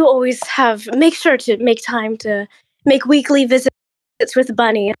do always make sure to make time to make weekly visits with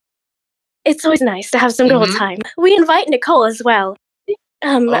Bunny. It's always nice to have some girl time. We invite Nicole as well.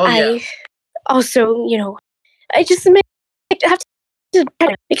 I also, I just have to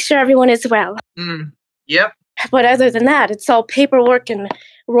make sure everyone is well. Yep. But other than that, it's all paperwork and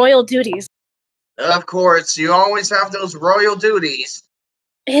royal duties. Of course, you always have those royal duties.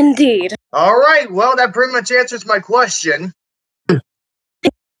 Indeed. All right, well, that pretty much answers my question. Thank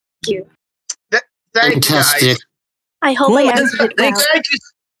you. Thank you, guys. I hope I answered it well.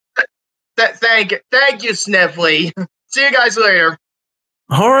 Thank you, Snively. See you guys later.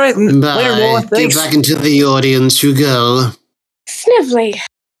 All right. Bye. Later, Noah. Get Thanks. back into the audience you go. Snively.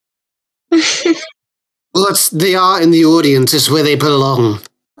 Well, they are in the audience. It's where they belong.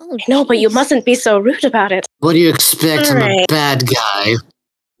 No, but you mustn't be so rude about it. What do you expect? I'm a Alright. bad guy.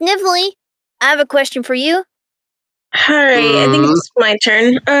 Snively, I have a question for you. Alright, I think it's my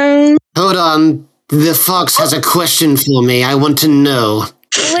turn. Hold on. The fox has a question for me. I want to know.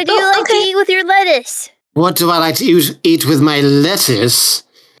 What do you like to eat with your lettuce? What do I like to eat with my lettuce?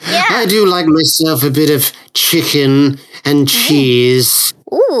 Yeah. I do like myself a bit of chicken and cheese.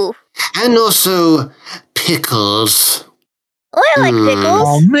 Ooh. And also pickles. Oh, I like pickles.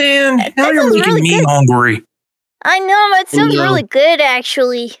 Oh man, now you're sounds making really me good. hungry. I know, that sounds No. really good,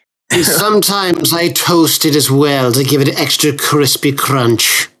 actually. And sometimes I toast it as well to give it an extra crispy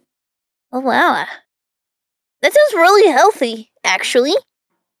crunch. Oh, wow. That sounds really healthy, actually.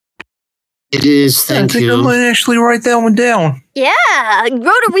 It is, I thank think I you. might actually write that one down. Yeah,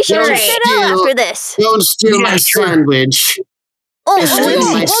 Rotor, we should Don't check it out steal- after this. Don't steal Yeah, my sure. sandwich. Oh, You're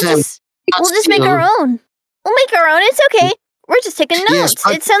stealing my sandwich. we'll just make our own. We'll make our own. It's okay. We're just taking notes. Yes,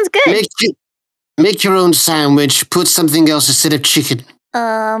 but It sounds good. Make your own sandwich. Put something else instead of chicken.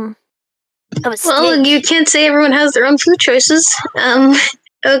 A Well, steak. you can't say everyone has their own food choices.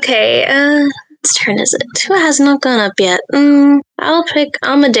 Okay, whose turn is it? Who has not gone up yet? I'll pick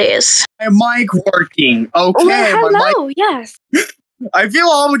Amadeus. My mic working. Okay, Well, my mic. hello, yes. I feel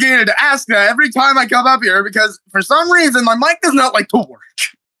obligated to ask that every time I come up here because for some reason my mic does not like to work.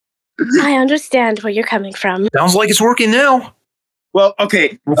 I understand where you're coming from. Sounds like it's working now. Well,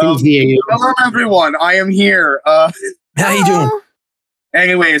 okay. I can hear you. Hello, everyone. I am here. How you doing?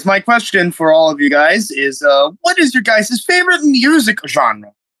 Anyways, my question for all of you guys is, what is your guys' favorite music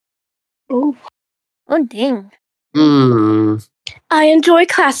genre? Ooh. Oh, dang. I enjoy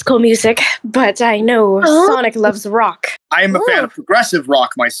classical music, but I know Sonic loves rock. I am a fan of progressive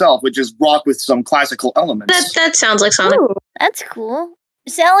rock myself, which is rock with some classical elements. That sounds like Sonic. Ooh, that's cool.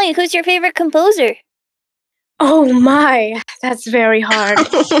 Sally, who's your favorite composer? Oh my, that's very hard.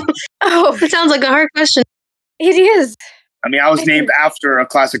 Oh, it sounds like a hard question. It is. I mean, I was named after a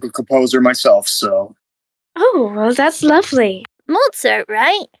classical composer myself, so. Oh, well, that's lovely. Mozart,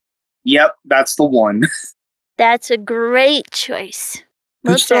 right? Yep, that's the one. That's a great choice.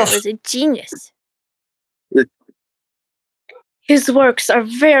 Good Mozart stuff. was a genius. his works are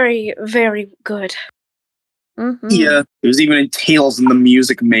very, very good. Mm-hmm. Yeah, there's even a Tales in the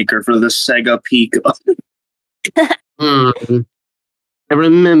Music Maker for the Sega Pika. I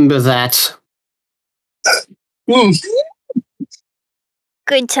remember that.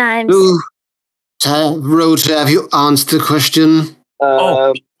 Good times. Ooh. Rotor, have you answered the question?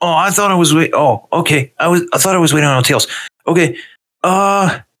 I thought I was waiting. Oh, okay. I thought I was waiting on Tails. Okay.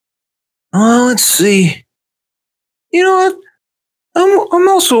 Let's see. You know what? I'm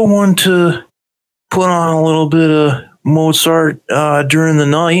also one to put on a little bit of Mozart during the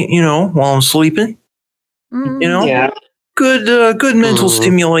night. You know, while I'm sleeping. You know, good mental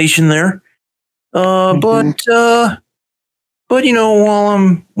stimulation there. But you know,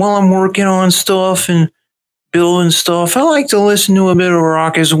 while I'm working on stuff and building stuff, I like to listen to a bit of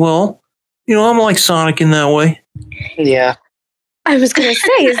rock as well. You know, I'm like Sonic in that way. Yeah. I was gonna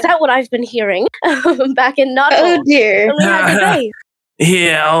say, is that what I've been hearing back in Not? Oh dear.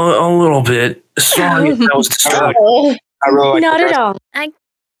 Yeah, a little bit. Sorry if that was disturbing. Not at all.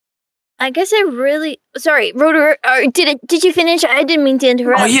 I guess I really sorry, Rotor. Did you finish? I didn't mean to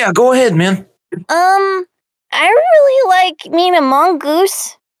interrupt. Oh yeah, go ahead, man. I really like Mina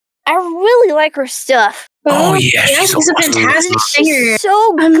Mongoose. I really like her stuff. Oh yeah, she's a fantastic singer. She's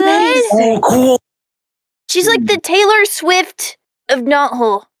so good. Oh, cool. She's like the Taylor Swift of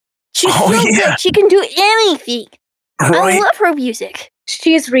Knothole. She's so yeah. good. She can do anything. I Right. love her music.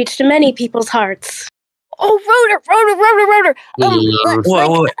 She's reached many people's hearts. Oh, Rotor.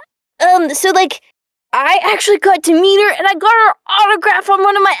 So like, I actually got to meet her, and I got her autograph on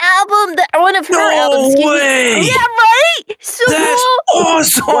one of my albums. One of her albums. Way. Yeah, right. So That's cool.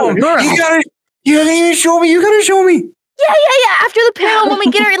 awesome. You gotta show me. You gotta show me. Yeah. After the panel, when we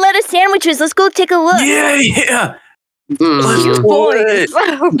get our lettuce sandwiches, let's go take a look. Yeah. You boys.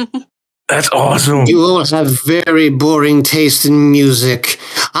 That's awesome. You all have very boring taste in music.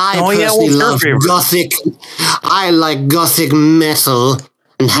 I personally love gothic. I like gothic metal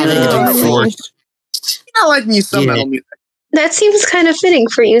and having it on force. I like me some metal music. That seems kind of fitting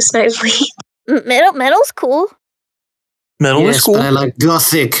for you, Snively. Metal's cool. Metal is cool. But I like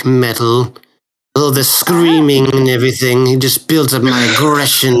gothic metal. All the screaming and everything. It just builds up my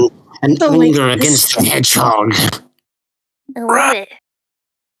aggression and anger against the hedgehog. I love it.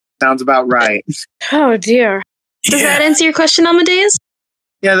 Sounds about right. Oh dear. Does that answer your question, Amadeus?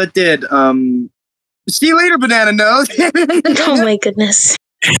 Yeah, that did. See you later, Banana Nose. Oh my goodness.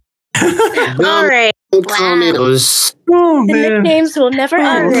 All right. Tornadoes. Oh, The nicknames will never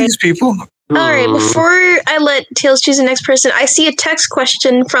end. These people. All right, before I let Tails choose the next person, I see a text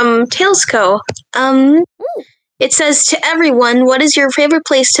question from Tailsco. It says, to everyone, what is your favorite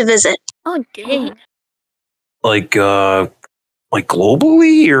place to visit? Oh, dang. Like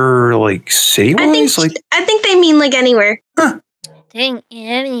globally or like city-wise? I think they mean like anywhere. Dang,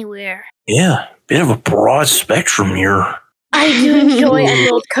 anywhere. Yeah, bit of a broad spectrum here. I do enjoy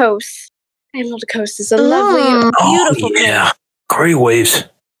Emerald Coast. Emerald Coast is a lovely, beautiful yeah. Great waves.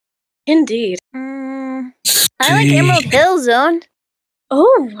 Indeed. I like Emerald Hill Zone.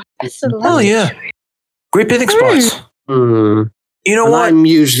 Oh, that's a lovely. Oh yeah, great picnic spots. You know what? I'm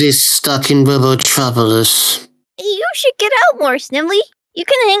usually stuck in Robotropolis. You should get out more, Snively. You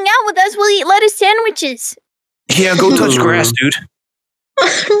can hang out with us. We'll eat lettuce sandwiches. Yeah, go touch grass, dude.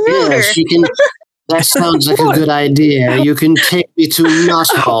 Yes, you can. That sounds like a good idea. You can take me to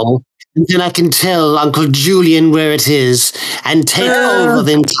Knothole, and then I can tell Uncle Julian where it is and take over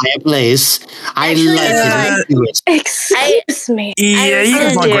the entire place. I like it. Excuse me. Yeah, you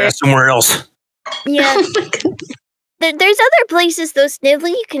can find grass somewhere else. Yeah. There's other places though,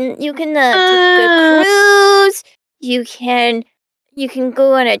 Snively. You can take a cruise. You can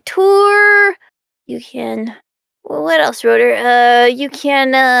go on a tour. You can. Well, what else, Rotor? You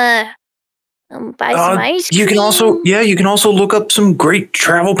can buy some ice cream. You can also look up some great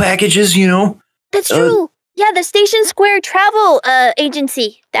travel packages. You know. That's true. Yeah, the Station Square Travel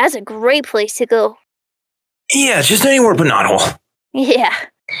Agency. That's a great place to go. Yeah, just anywhere but Knothole. Yeah.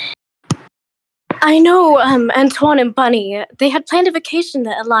 I know Antoine and Bunny, they had planned a vacation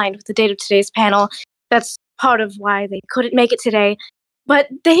that aligned with the date of today's panel. That's part of why they couldn't make it today. But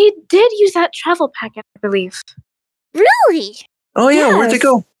they did use that travel packet, I believe. Really? Oh yeah, Yes. where'd they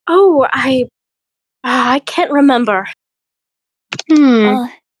go? Oh, I can't remember. A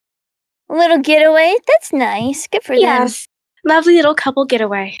little getaway? That's nice. Good for them. Yes. Lovely little couple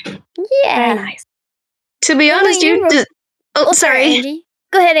getaway. Yeah. Very nice. To be honest, sorry. Angie.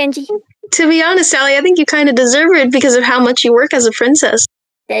 Go ahead, Angie. To be honest, Sally, I think you kind of deserve it because of how much you work as a princess.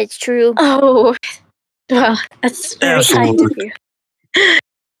 That's true. Oh, well, that's very kind of you.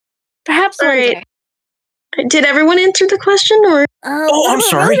 Perhaps one day. Did everyone answer the question, or? Oh, I'm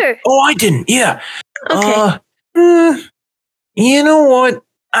sorry. Oh, I didn't. Yeah. Okay. You know what?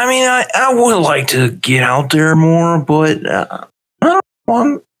 I mean, I would like to get out there more, but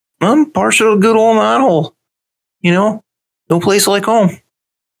I'm partial to good old Nighthole. You know, no place like home.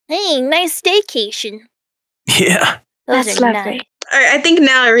 Hey, nice staycation. Yeah. Those That's are lovely. nice. All right, I think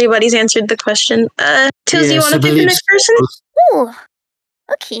now everybody's answered the question. Tills, do you Yes, want I to pick the believe next person? Ooh.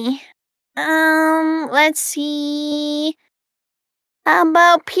 Okay. Let's see. How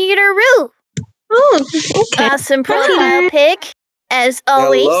about Peter Roo? Oh, okay. Awesome profile pic, as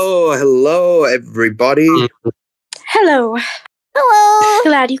always. Hello, everybody. Hello. Hello.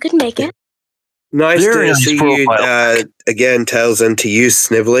 Glad you could make it. Nice Very to nice see profile. you again, Tails, and to you,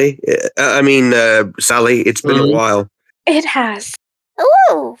 Snively. Sally, it's been a while. It has.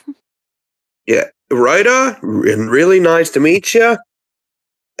 Hello. Yeah, Rotor, really nice to meet you.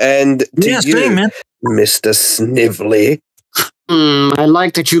 And to you, same, man. Mr. Snively. I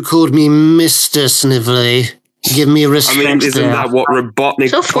like that you called me Mr. Snively. Give me respect. I mean, isn't that what Robotnik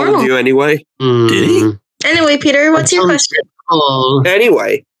So called formal. you anyway? Did he? Anyway, Peter, what's your question?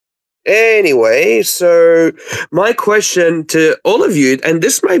 Anyway, so my question to all of you, and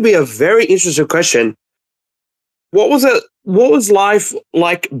this may be a very interesting question. What was life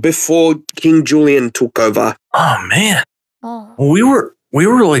like before King Julian took over? Oh man. Oh. We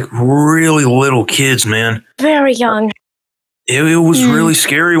were like really little kids, man. Very young. It was really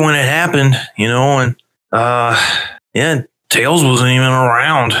scary when it happened, you know, and yeah, Tails wasn't even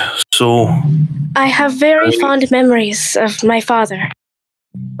around. So I have very fond memories of my father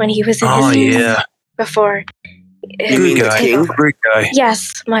when he was in his youth before. Good guy. Great guy.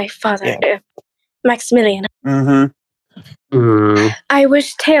 Yes, my father, Maximilian. Mm-hmm. I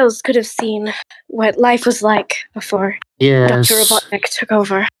wish Tails could have seen what life was like before Yes. Dr. Robotnik took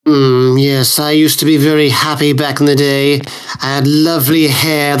over. Yes, I used to be very happy back in the day. I had lovely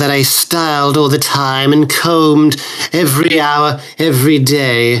hair that I styled all the time and combed every hour, every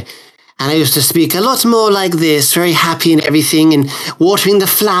day. And I used to speak a lot more like this, very happy and everything, and watering the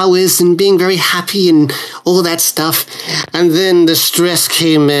flowers and being very happy and all that stuff. And then the stress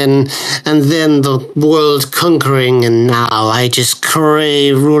came in, and then the world conquering, and now I just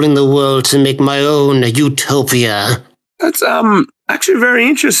crave ruling the world to make my own utopia. That's actually very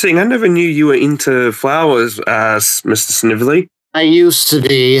interesting. I never knew you were into flowers, Mr. Snively. I used to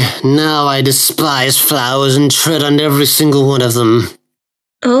be. Now I despise flowers and tread on every single one of them.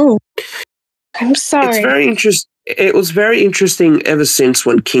 Oh. I'm sorry. It's very It was very interesting ever since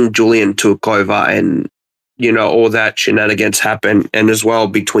when King Julian took over and, you know, all that shenanigans happened, and as well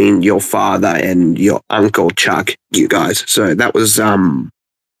between your father and your uncle Chuck, you guys. So that was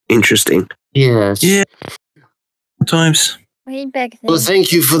interesting. Yes. Yeah. Sometimes. Way back then. Well,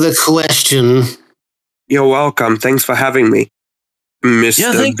 thank you for the question. You're welcome. Thanks for having me,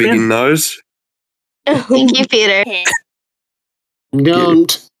 Mr. Big Nose. Thank you, Peter.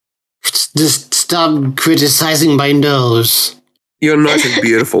 Don't just stop criticizing my nose. Your nose is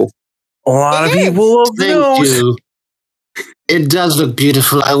beautiful. A lot of people love the Thank nose. you. It does look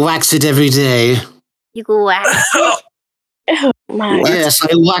beautiful. I wax it every day. You go wax it. Oh my. Yes, I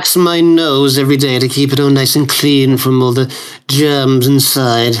wax my nose every day to keep it all nice and clean from all the germs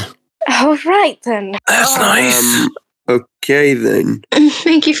inside. All right, then. That's nice. Okay, then.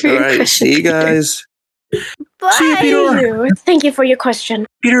 Thank you for All your right, question. see you guys. Bye. See you, Peter. Thank you for your question.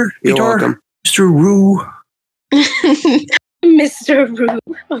 Peter, You're welcome. Mr. Roo. Mr. Roo.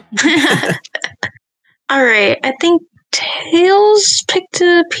 All right, I think Tails picked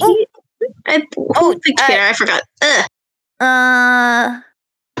a Pete. Who picked Peter? I forgot. I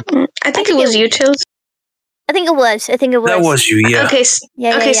think it was you, Tails. I think it was. That was you, yeah. Okay,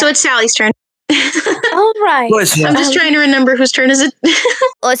 Yeah, so it's Sally's turn. All right. I'm just trying to remember whose turn is it.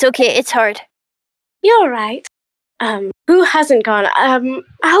 Oh, it's okay. It's hard. You're right. Who hasn't gone?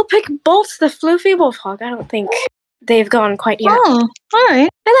 I'll pick Bolt the Floofy Wolfhog. I don't think they've gone quite yet. Oh, all right.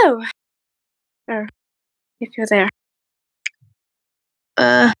 Hello. Or if you're there.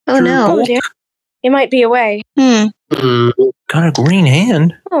 Oh no. Oh dear. You might be away. Got a green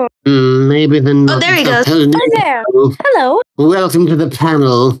hand. Oh. Maybe then. Oh, there he goes. Hi there. Hello. Welcome to the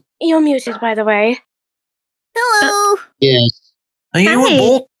panel. You're muted, by the way. Hello. Yes. How you doing,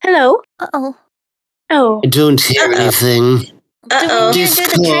 Bolt? Hello. Uh-oh. Oh. I don't hear anything. Uh-oh.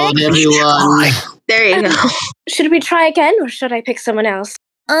 Discord, everyone. There you go. Should we try again, or should I pick someone else?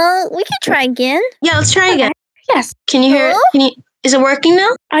 We can try again. Yeah, let's try again. Yes. Can you hear it? Is it working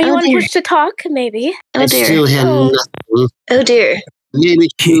now? Are you on dear. push to talk? Maybe. I still hear nothing. Oh dear. Maybe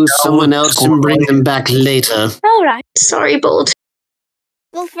choose someone else and bring them back later. All right. Sorry, Bolt.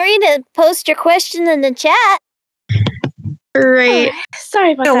 Feel free to post your question in the chat. Right.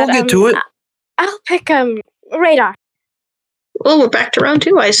 Sorry about Yeah, that. we'll get to it. I'll pick Radar. Well, we're back to round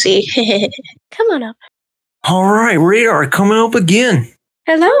 2, I see. Come on up. All right, Radar coming up again.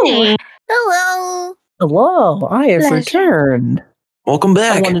 Hello. Hello. Hello, I have Pleasure. returned. Welcome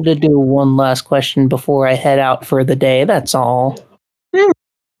back. I wanted to do one last question before I head out for the day, that's all.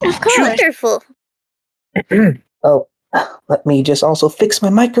 Of course. Wonderful. Oh, let me just also fix my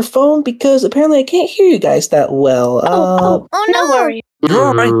microphone because apparently I can't hear you guys that well. Oh no. No worries. You're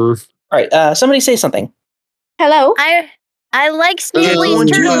all right. Alright, somebody say something. Hello. I like Check Snively's one,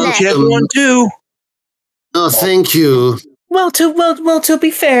 two, turtleneck. check one, two. Oh, thank you. Well, to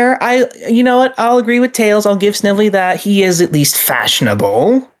be fair, you know what? I'll agree with Tails. I'll give Snively that he is at least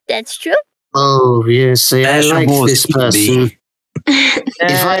fashionable. That's true. Oh, yes, I like Fashionable this as he can be. person.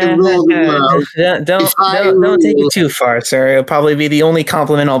 If I rule the world, don't take it too far, sir. It'll probably be the only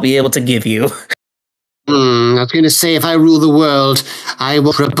compliment I'll be able to give you. I was going to say, if I rule the world, I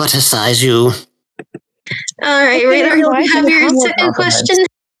will roboticize you. All right, Radar, you have your second question?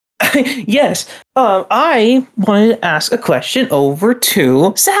 Yes. I wanted to ask a question over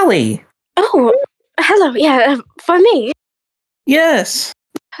to Sally. Oh, hello. Yeah, for me. Yes.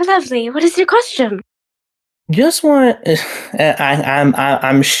 Lovely. What is your question? Just want.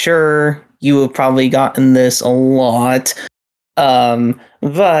 I'm sure you have probably gotten this a lot.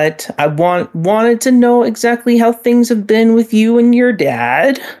 But I wanted to know exactly how things have been with you and your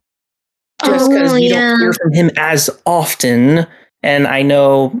dad. Just because you don't hear from him as often, and I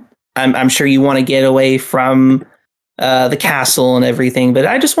know I'm sure you want to get away from the castle and everything, but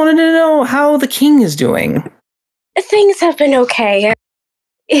I just wanted to know how the king is doing. Things have been okay.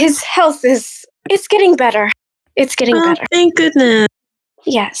 His health it's getting better. It's getting better. Thank goodness.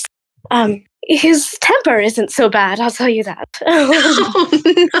 Yes. His temper isn't so bad, I'll tell you that.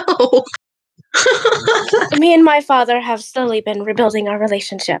 Oh no. Me and my father have slowly been rebuilding our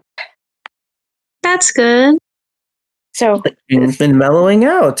relationship. That's good. So You've been mellowing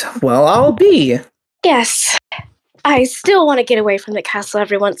out. Well, I'll be. yes. I still want to get away from the castle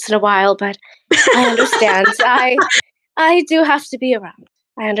every once in a while, but I understand. I do have to be around.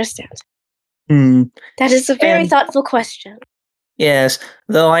 I understand. That is a very thoughtful question. Yes,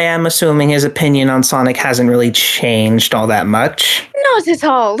 though I am assuming his opinion on Sonic hasn't really changed all that much. Not at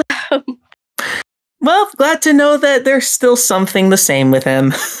all. Well, glad to know that there's still something the same with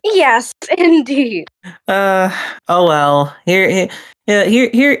him. Yes, indeed. Oh well.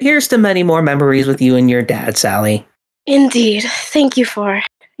 Here's to many more memories with you and your dad, Sally. Indeed. Thank you for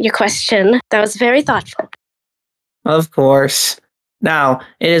your question. That was very thoughtful. Of course. Now,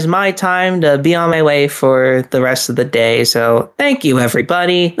 it is my time to be on my way for the rest of the day, so thank you,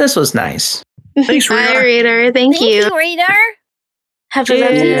 everybody. This was nice. Thanks, Bye, Radar. Thank you. Thank you, Radar. Have a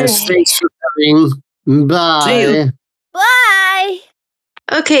lovely Yes, day. thanks for coming. Bye. Bye.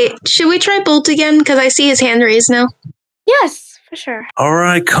 Okay, should we try Bolt again? Because I see his hand raised now. Yes, for sure. All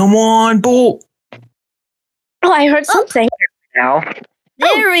right, come on, Bolt. Oh, I heard something. Now.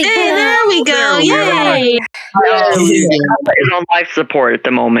 There we go. There we go. Yay. He's on life support at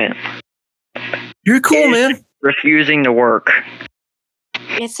the moment. You're cool, man. Refusing to work.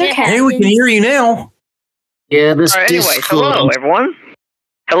 It's okay. Hey, we can hear you now. Yeah, this Anyway, hello everyone.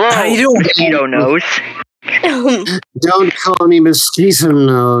 Hello, How you doing? Mosquito Nose. Don't call me Mosquito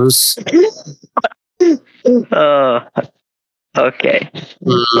Nose. Okay.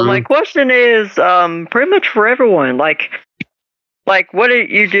 So my question is, pretty much for everyone, like, what do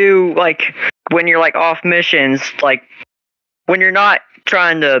you do, like, when you're, like, off missions, like, when you're not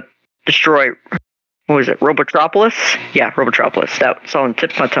trying to destroy, what was it, Robotropolis? Yeah, Robotropolis. That's on the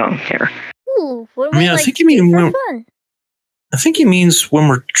tip of my tongue here. Ooh, what I mean, I think you mean when, fun? I think he means when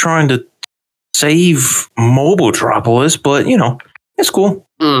we're trying to save Mobotropolis, but you know, it's cool.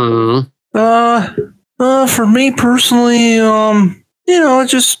 For me personally, you know,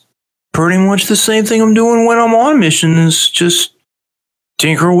 it's just pretty much the same thing I'm doing when I'm on missions. Just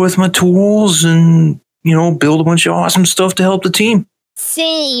tinker with my tools and, you know, build a bunch of awesome stuff to help the team.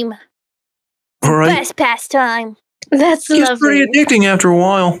 Same. All right. Best pastime. That's It's lovely. pretty addicting after a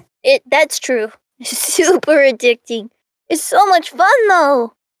while. That's true. Super addicting. It's so much fun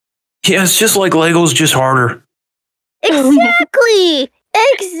though. Yeah, it's just like Legos, just harder. Exactly.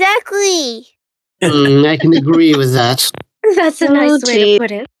 Exactly. I can agree with that. That's a nice way to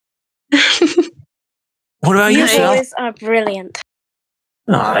put it. What about you, You Sal? boys are brilliant.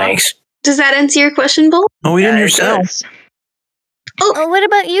 Oh, thanks. Does that answer your question, Bolt? Oh, we didn't hear Sal. Oh, what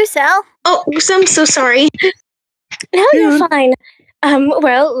about you, Sal? Oh, I'm so sorry. No, you're fine.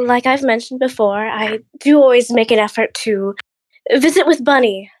 Well, like I've mentioned before, I do always make an effort to visit with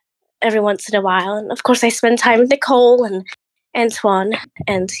Bunny every once in a while. And of course, I spend time with Nicole and Antoine.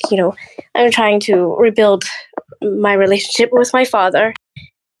 And, I'm trying to rebuild my relationship with my father.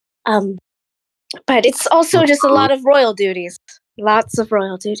 But it's also just a lot of royal duties. Lots of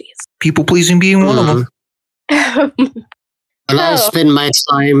royal duties. People pleasing being one of them. And I spend my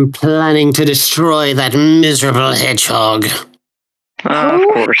time planning to destroy that miserable hedgehog. Of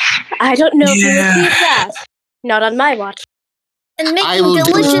course. I don't know if you'll achieve that. Not on my watch. And making I will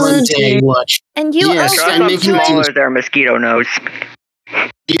do it one day, watch. And you Yes, also I'm making smaller their mosquito nose.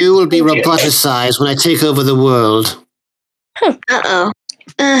 You will be roboticized when I take over the world. Uh-oh.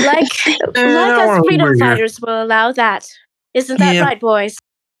 Like us freedom fighters will allow that. Isn't that right, boys?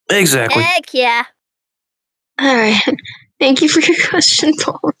 Exactly. Heck yeah. All right. Thank you for your question,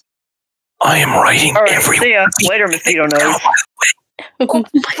 Paul. I am writing every. See ya later, mosquito nose.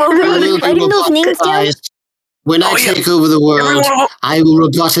 Writing those names down. When I take over the world, I will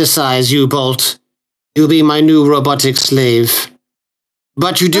roboticize you, Bolt. You'll be my new robotic slave.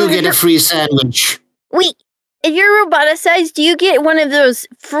 But you do get a free sandwich. Wait, if you're roboticized, do you get one of those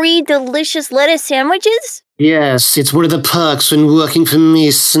free delicious lettuce sandwiches? Yes, it's one of the perks when working for me,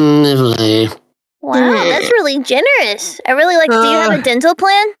 Snively. Wow, that's really generous. I really like. Do you have a dental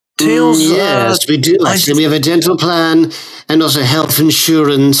plan? Yes, we do. Actually, we have a dental plan and also health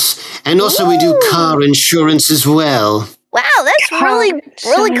insurance, and also we do car insurance as well. Wow, that's really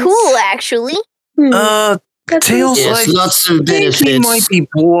cool, actually. Tails, yes, lots of I think he benefits. might be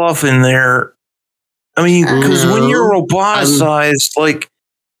bluffing there. I mean, because when you're roboticized,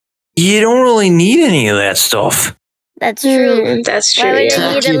 you don't really need any of that stuff. That's true. That's true. Why would yeah.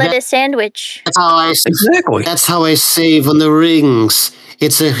 you need a lettuce sandwich? That's how I save on the rings.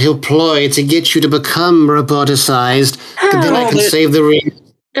 It's a ploy to get you to become roboticized, and then I can save the ring.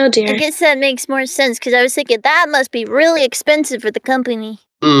 Oh dear. I guess that makes more sense because I was thinking that must be really expensive for the company.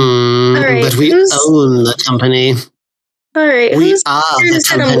 Alright, But we own the company. All right. We Whose are turn the is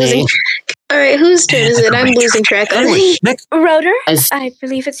it? I'm company. losing track. All right. Whose turn is it? I'm losing track already. Rotor, I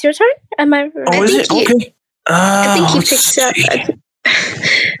believe it's your turn. Am I right? Oh, is it? Okay. I think he picked up.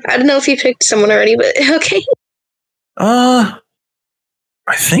 I don't know if he picked someone already, but okay.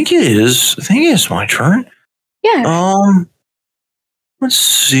 I think it is. I think it's my turn. Yeah. Let's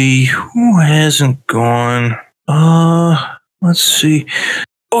see. Who hasn't gone? Let's see.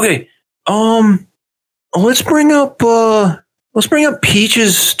 Okay. Let's bring up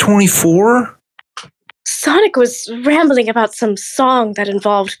Peaches 24. Sonic was rambling about some song that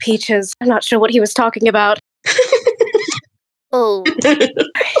involved peaches. I'm not sure what he was talking about. Oh.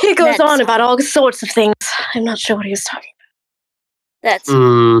 He goes on about all sorts of things. I'm not sure what he was talking about. That's...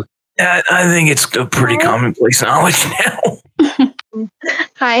 I think it's a pretty commonplace knowledge now.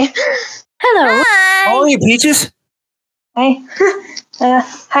 Hi. Hello. Hi. Oh, hey, Peaches. Hi.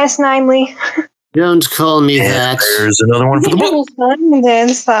 Hi, Snively. Don't call me that. There's another one for the book. You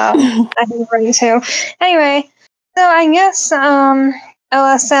did, so I can bring too. Anyway, so I guess I'll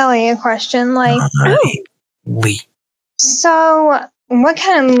ask Sally a question. So what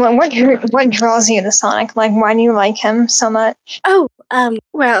draws you to Sonic? Like, why do you like him so much? Oh,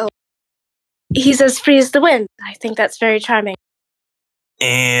 well, he's as free as the wind. I think that's very charming.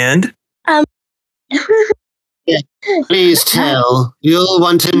 And? Please tell. You'll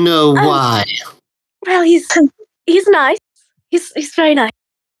want to know why. Well, he's nice. He's very nice.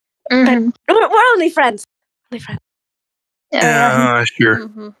 Mm-hmm. But we're only friends. Sure.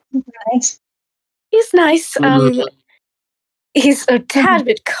 Nice. He's nice. He's a tad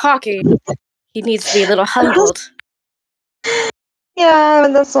bit cocky. He needs to be a little humbled. Yeah,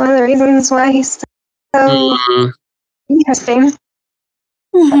 but that's one of the reasons why he's so interesting.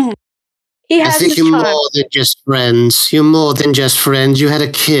 He I has think his you're charm. more than just friends. You're more than just friends. You had a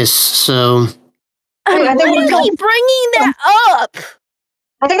kiss, so... Why do you keep bringing that up?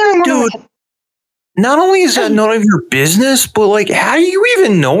 I think I'm Dude, not only is that none of your business, but how do you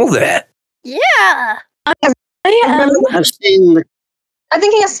even know that? Yeah. I've seen the... I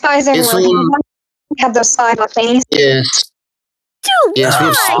think he has spies everywhere. We have those spy things. Yes. Dude, yes, we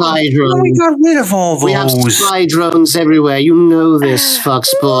have spy drones. We got rid of all those. We have spy drones everywhere. You know this,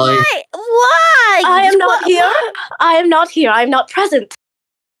 Fox boy. Why? I am not here. I am not here. I am not present.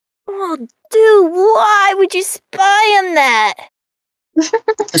 Oh, dude, why would you spy on that?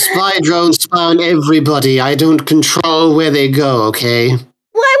 The spy drones spy on everybody. I don't control where they go, okay?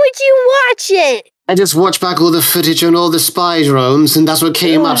 Why would you watch it? I just watched back all the footage on all the spy drones, and that's what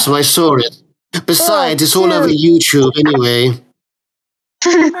came up, so I saw it. Besides, it's all over YouTube anyway.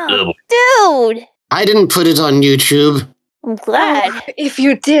 Oh, dude! I didn't put it on YouTube. I'm glad. Oh, if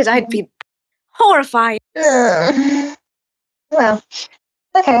you did, I'd be horrified. Well,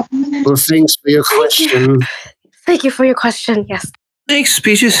 okay. Well, thanks for your question. Thank you for your question. Yes. Thanks,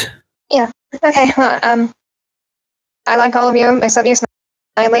 Peaches. Yeah. Okay. Well, I like all of you except you,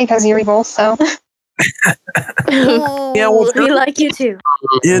 Snively, because you're evil. So. Yeah, well, we like you too.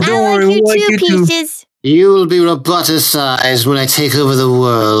 Yeah, don't worry, we like you too. Pieces. You will be roboticized when I take over the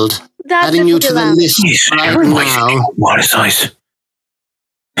world. That's Adding you to the list right now. Roboticized.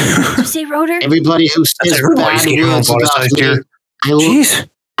 Did you say Rotor? Everybody who says bad words about me, I will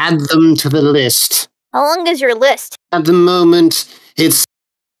add them to the list. How long is your list? At the moment, it's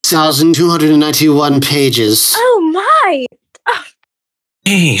 1,291 pages. Oh my!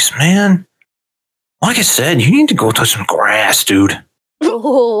 Jeez, man. Like I said, you need to go touch some grass, dude.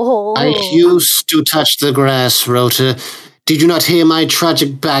 I used to touch the grass, Rotor. Did you not hear my tragic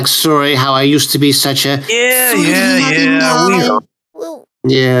backstory, how I used to be such a... Yeah.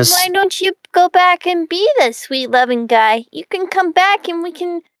 Yes. Why don't you go back and be the sweet loving guy? You can come back and we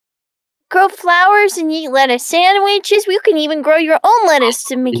can grow flowers and eat lettuce sandwiches. You can even grow your own lettuce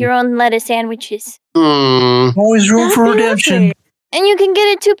to make your own lettuce sandwiches. Always room for redemption. And you can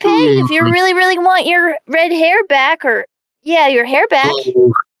get a toupee if you really, really want your red hair back, or your hair back.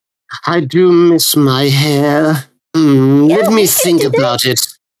 Oh, I do miss my hair. Let me think about it.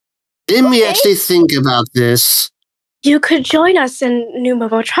 Let me actually think about this. You could join us in New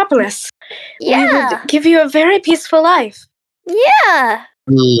Metropolis. Yeah. We would give you a very peaceful life. Yeah.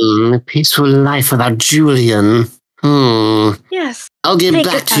 A peaceful life without Julian. Yes. I'll get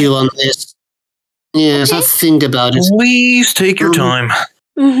back to you on this. Yes, I'll think about it. Please take your time.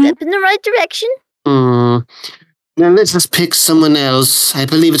 Step in the right direction. Now let's just pick someone else. I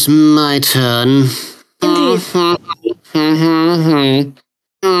believe it's my turn.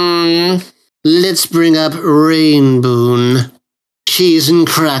 Let's bring up Rainbow. Cheese and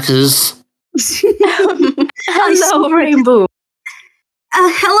crackers. Hello, Rainbow.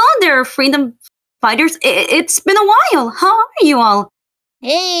 Hello there, freedom fighters. It's been a while. How are you all?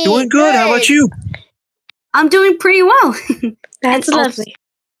 Hey. Doing good. How about you? I'm doing pretty well. That's lovely.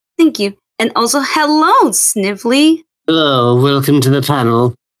 Thank you. And also, hello, Snively. Hello, welcome to the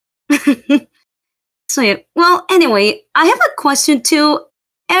panel. So yeah, well, anyway, I have a question to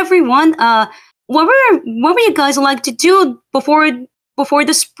everyone. What were you guys like to do before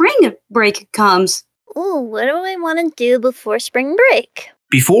the spring break comes? Ooh, what do I want to do before spring break?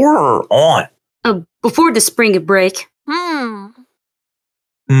 Before or on? Before the spring break.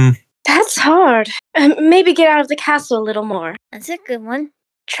 That's hard. Maybe get out of the castle a little more. That's a good one.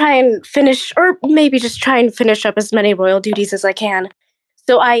 Try and finish, or maybe just try and finish up as many royal duties as I can,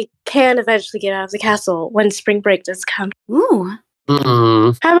 so I can eventually get out of the castle when spring break does come. Ooh.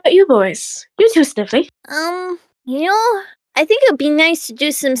 How about you boys? You too, Snively. I think it would be nice to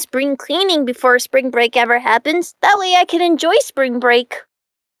do some spring cleaning before spring break ever happens. That way I can enjoy spring break.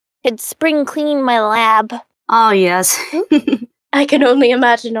 Could spring clean my lab. Oh, yes. I can only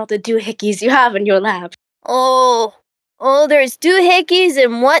imagine all the doohickeys you have in your lab. Oh, there's doohickeys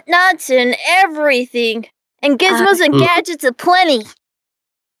and whatnots and everything. And gizmos and gadgets aplenty.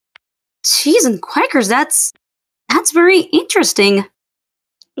 Cheese and crackers, that's very interesting.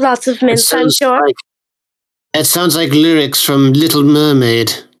 Lots of mints, I'm sure. That sounds like lyrics from Little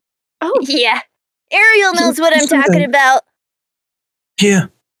Mermaid. Oh, yeah. Ariel knows what I'm talking about. Yeah.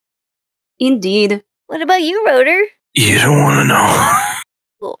 Indeed. What about you, Rotor? You don't want to know.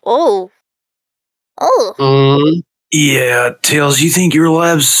 Oh. Yeah, Tails, you think your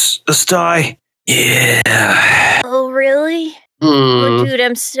lab's a sty? Yeah. Oh, really? Oh, dude,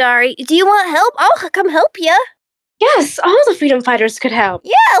 I'm sorry. Do you want help? I'll come help you. Yes, all the freedom fighters could help.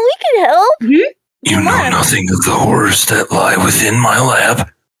 Yeah, we can help. You know nothing of the horrors that lie within my lab.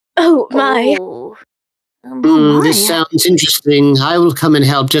 Oh, my. This sounds interesting. I will come and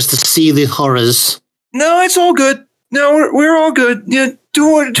help just to see the horrors. No, it's all good. No, we're all good. Yeah,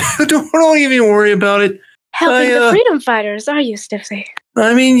 don't even worry about it. Helping the freedom fighters, are you, Snively?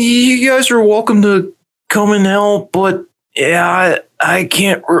 I mean, you guys are welcome to come and help, but yeah, I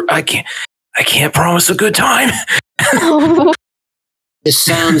can't promise a good time. This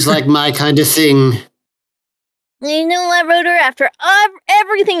sounds like my kind of thing. You know what, Rotor? After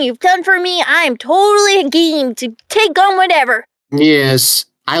everything you've done for me, I'm totally game to take on whatever. Yes,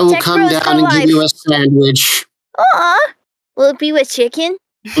 I will come down and give you a sandwich. Aw, will it be with chicken?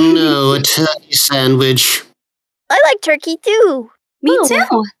 No, a turkey sandwich. I like turkey too. Me too.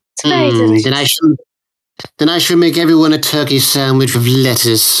 It's very delicious. Then I should make everyone a turkey sandwich with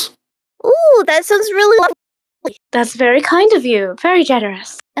lettuce. Ooh, that sounds really lovely. That's very kind of you. Very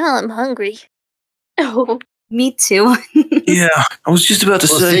generous. Oh, I'm hungry. Oh, me too. Yeah, I was just about to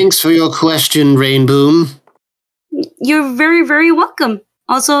say. Thanks for your question, Rainbow. you're very, very welcome.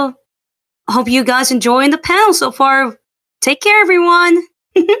 Also, hope you guys enjoying the panel so far. Take care, everyone.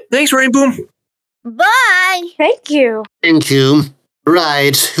 Thanks, Rainboom. Bye. Thank you. Thank you.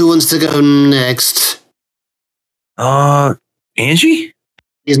 Right, who wants to go next? Angie?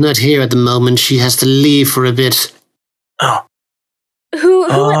 She's not here at the moment. She has to leave for a bit. Oh. Who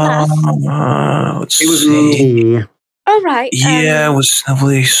at last? It was me. All right. Yeah, it was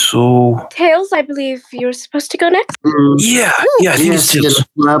Snively, so... Tails, I believe you're supposed to go next. Yeah, I think it's Tails.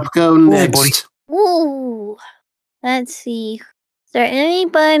 Go next. Ooh. Let's see. Is there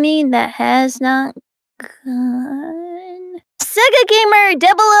anybody that has not gone? Sega Gamer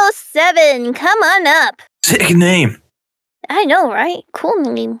 007, come on up. Sick name. I know, right? Cool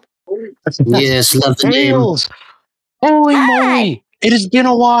name. Yes, love the name. Tails. Holy moly! It has been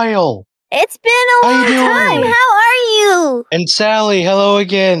a while. It's been a How long you doing? time. How are you? And Sally, hello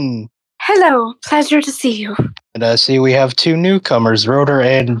again. Hello. Pleasure to see you. And I see we have two newcomers, Rotor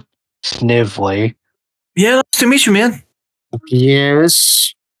and Snively. Yeah, nice to meet you, man.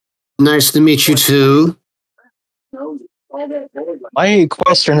 Yes. Nice to meet you too. My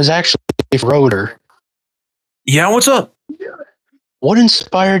question is actually for Rotor. Yeah, what's up? What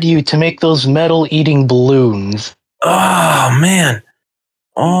inspired you to make those metal-eating balloons? Oh, man.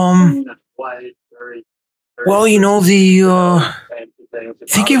 Well, you know, I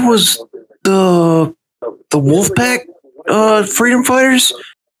think it was the Wolfpack, freedom fighters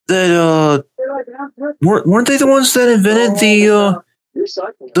that, weren't they the ones that invented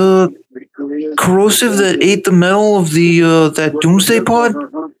the corrosive that ate the metal of that Doomsday Pod?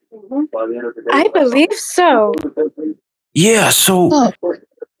 I believe so. Yeah, so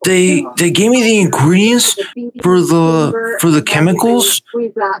they gave me the ingredients for the chemicals,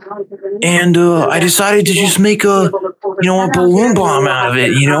 and I decided to just make a balloon bomb out of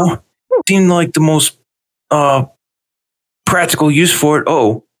it. Seemed like the most practical use for it.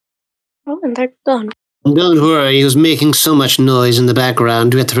 Oh, and they're gone. Don't worry, he was making so much noise in the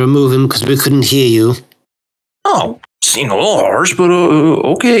background. We had to remove him because we couldn't hear you. Oh, seemed a little harsh, but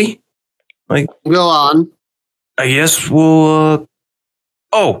okay. Go on. I guess we'll.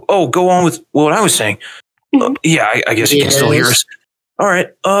 Go on with what I was saying. Yeah, I guess you can still hear us. All right.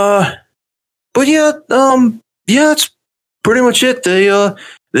 But yeah, that's pretty much it.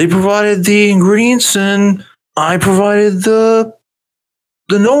 They provided the ingredients, and I provided the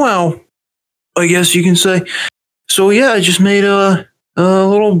know-how, I guess you can say. So yeah, I just made a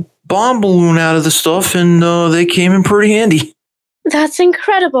little bomb balloon out of the stuff, and they came in pretty handy. That's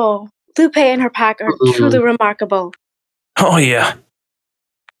incredible. Lupe and her pack are truly remarkable. Oh yeah.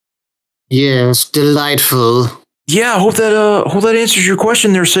 Yes, delightful. Yeah, I hope that answers your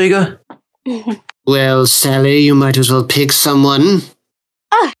question there, Sega. Well, Sally, you might as well pick someone.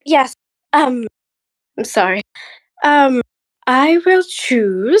 Yes. I'm sorry. I will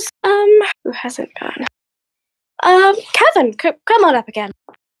choose, who hasn't gone? Kevin, come on up again.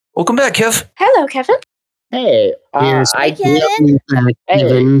 Welcome back, Kev. Hello, Kevin. Hey, Yes,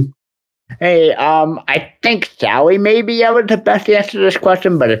 Kevin. Hey, I think Sally may be able to best answer this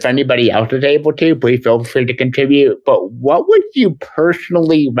question, but if anybody else is able to, please feel free to contribute. But what would you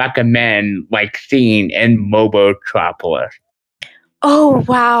personally recommend, seeing in Mobotropolis? Oh,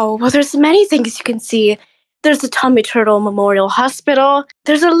 wow. Well, there's many things you can see. There's the Tommy Turtle Memorial Hospital.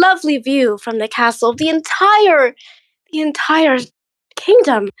 There's a lovely view from the castle of the entire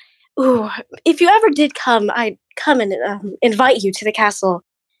kingdom. Ooh, if you ever did come, I'd come and invite you to the castle.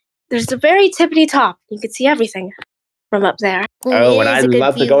 There's the very tippity top. You can see everything from up there. Oh, and I'd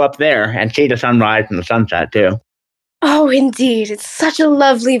love to go up there and see the sunrise and the sunset, too. Oh, indeed. It's such a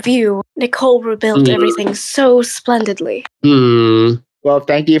lovely view. Nicole rebuilt everything so splendidly. Well,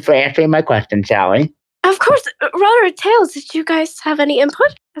 thank you for answering my question, Sally. Of course. Rotor, Tails, did you guys have any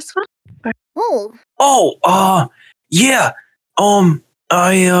input as well? Yeah.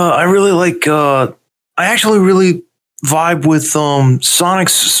 I really like, I actually really vibe with,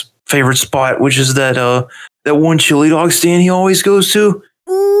 Sonic's favorite spot, which is that one chili dog stand he always goes to.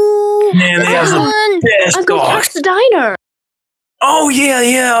 Ooh, man, they have the best Uncle dogs. Chuck's Diner. Oh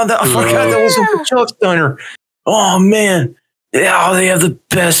yeah. I forgot that was Uncle Chuck's Diner. Oh man, yeah, they have the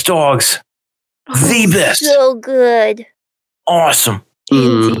best dogs. The best. So good. Awesome.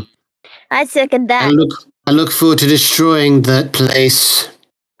 I second that. I look forward to destroying that place.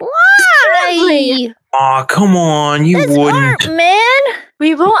 Why? Aw, come on, you That's wouldn't. art, man.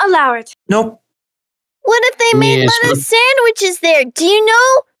 We won't allow it. Nope. What if they made lettuce sandwiches there? Do you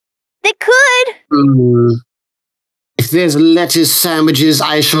know? They could. If there's lettuce sandwiches,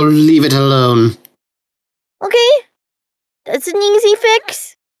 I shall leave it alone. Okay. That's an easy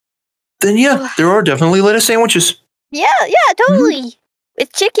fix. Then yeah, there are definitely lettuce sandwiches. Yeah, totally.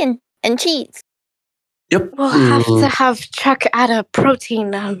 With chicken and cheese. Yep. We'll have to have Chuck add a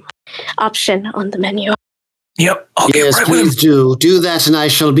protein option on the menu. Yep. Yes, please do. Do that and I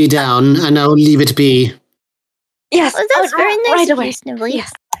shall be down, and I will leave it be. Yes, that's very nice right of away. you, Snively.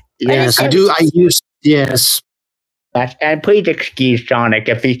 Yes. Yes, I do. Yes. And please excuse Sonic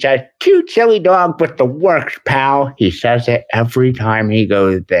if he says, cute silly dog with the works, pal. He says it every time he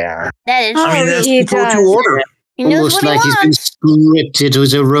goes there. That is I mean, that's he the what you does. order. He knows Almost what he like he's wants. been scripted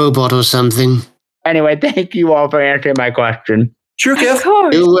as a robot or something. Anyway, thank you all for answering my question. Sure, Of Kev.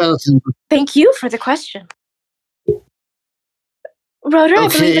 course. You're welcome. Thank you for the question. Rotor, I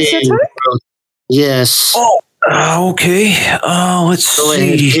believe it's your turn. Yes. Oh, okay. Let's Go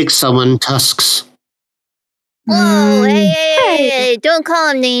ahead, see. pick someone, Tusks. Whoa, hey, don't call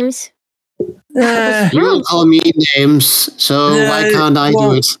him names. You don't call me names, so why can't I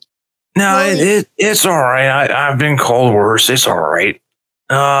do it? No, it's all right. I've been called worse. It's all right.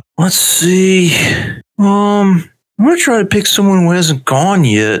 Let's see. I'm gonna try to pick someone who hasn't gone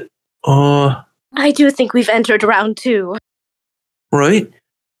yet. I do think we've entered round 2. Right.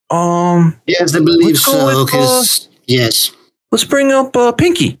 Yes, I believe let's go so. with, 'Cause yes. Let's bring up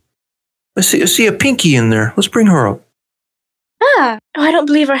Pinky. I see a Pinky in there. Let's bring her up. Oh, I don't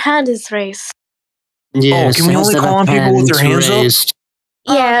believe her hand is raised. Yes, can we only call on people with their hands up?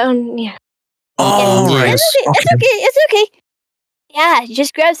 Yeah, yeah. Oh, right. It's okay. Yeah,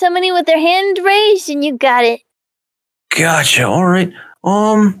 just grab somebody with their hand raised and you got it. Gotcha. All right.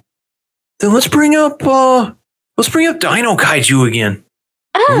 Then let's bring up Dino Kaiju again.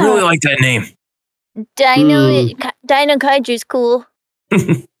 I really like that name. Dino Kaiju's cool.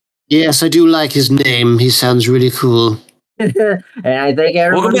 Yes, I do like his name. He sounds really cool. And I think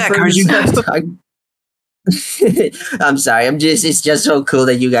everyone. Welcome back, Kaiju. I'm sorry. It's just so cool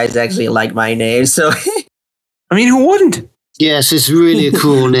that you guys actually like my name. So. I mean, who wouldn't? Yes, it's really a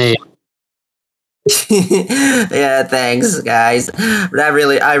cool name. Yeah, thanks, guys. I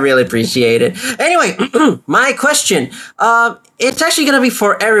really appreciate it. Anyway, my question. It's actually gonna be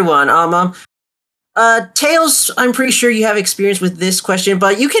for everyone. Tails, I'm pretty sure you have experience with this question,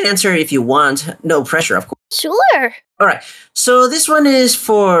 but you can answer it if you want. No pressure, of course. Sure. All right. So this one is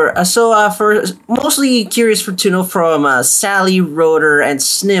for mostly curious to know from Sally, Rotor, and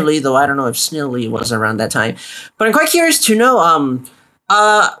Snively. Though I don't know if Snively was around that time, but I'm quite curious to know.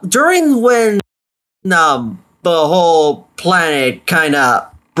 During when the whole planet kind of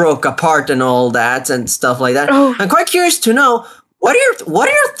broke apart and all that and stuff like that, I'm quite curious to know what are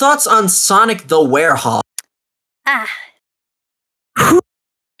your thoughts on Sonic the Werehog? That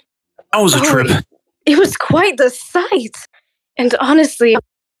was a trip. It was quite the sight. And honestly,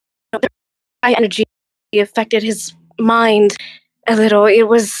 my energy affected his mind a little. It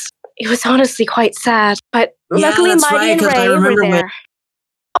was honestly quite sad. But luckily, Mighty and Ray were there.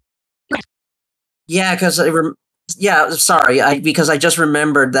 Yeah, because because I just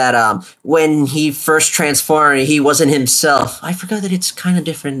remembered that when he first transformed, he wasn't himself. I forgot that it's kind of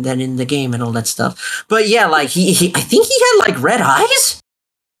different than in the game and all that stuff. But yeah, like I think he had like red eyes.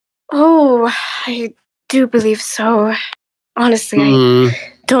 Oh, I do believe so. Honestly, I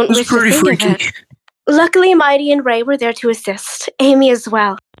don't wish to think of it. Luckily, Mighty and Ray were there to assist. Amy as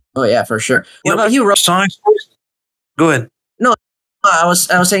well. Oh yeah, for sure. What about you, Rotor? Sonic? Go ahead. No, I was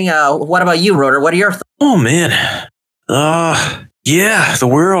saying. What about you, Rotor? What are your thoughts? Oh man. Yeah, the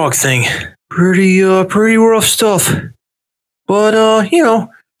Werehog thing. Pretty rough stuff. But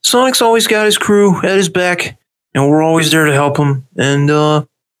Sonic's always got his crew at his back, and we're always there to help him. And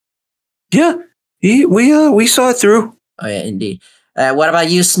we saw it through. Oh yeah, indeed. What about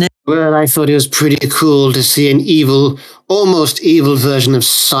you, Snip? Well, I thought it was pretty cool to see an almost evil version of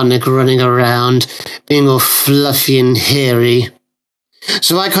Sonic running around, being all fluffy and hairy.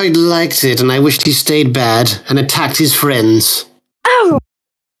 So I quite liked it, and I wished he stayed bad and attacked his friends. Oh,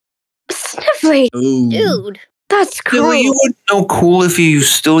 Snively. Dude. That's cool. You wouldn't know cool if you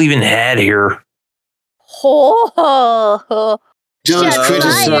still even had hair. Don't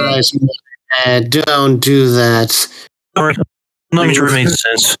criticize me. Don't do that. All right. Let me sure it made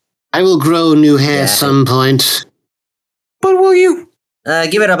sense. I will grow new hair at some point. But will you?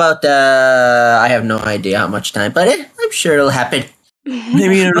 Give it about, I have no idea how much time, but I'm sure it'll happen.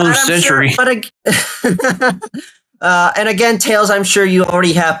 Maybe in another century. And again, Tails, I'm sure you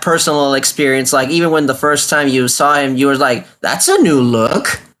already have personal experience. Like, even when the first time you saw him, you were like, that's a new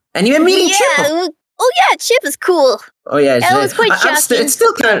look. And even meeting Chip. Oh, yeah, Chip is cool. Oh, yeah. That was quite shocking. It's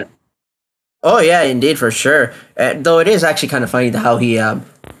still kind of... Oh, yeah, indeed, for sure. Though it is actually kind of funny how he...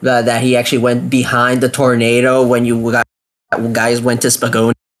 that he actually went behind the tornado when you guys went to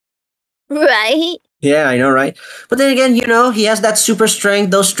Spagoni. Right? Yeah, I know, right? But then again, he has that super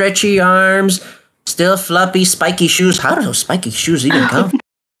strength, those stretchy arms, still fluffy, spiky shoes. How do those spiky shoes even come?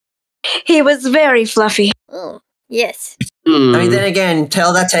 He was very fluffy. Oh, yes. I mean, then again,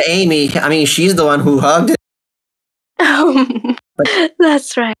 tell that to Amy. I mean, she's the one who hugged it.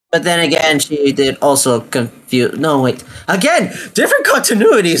 That's right. But then again, she did also confuse. No, wait. Again, different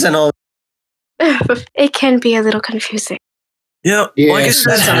continuities and all. It can be a little confusing. Yeah, Yes, like I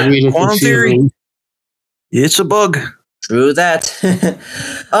said, that's really quantum theory. confusing. It's a bug. True that.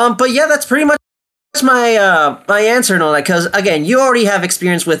 But yeah, that's pretty much my my answer and all that. Because again, you already have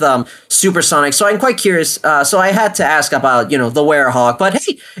experience with Supersonic, so I'm quite curious. So I had to ask about the Werehog. But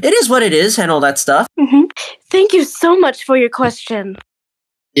hey, it is what it is, and all that stuff. Mm-hmm. Thank you so much for your question.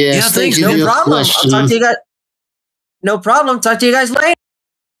 Yes, thank you for No your problem. question. I'll talk to you guys. No problem. Talk to you guys later.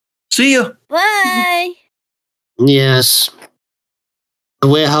 See ya. Bye. Yes. The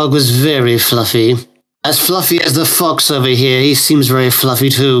werehog was very fluffy. As fluffy as the fox over here. He seems very fluffy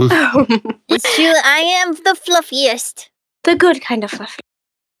too. It's true, I am the fluffiest. The good kind of fluffy.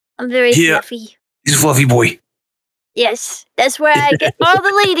 I'm very Yeah. fluffy. He's a fluffy boy. Yes, that's where I get all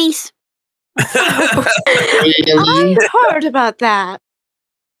the ladies. I heard about that.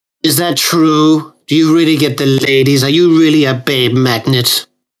 Is that true? Do you really get the ladies? Are you really a babe magnet?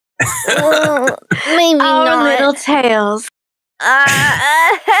 Maybe Our not. little tails.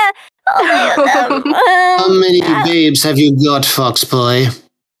 How many babes have you got, Fox Boy?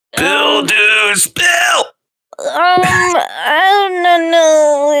 Bill, dude, spill! I don't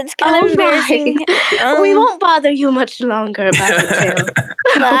know. It's kind of embarrassing. We won't bother you much longer about the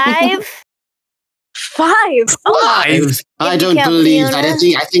tail. 5? 5? I don't believe that. I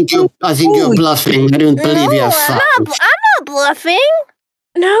think you're bluffing. I don't believe you're 5. I'm not bluffing.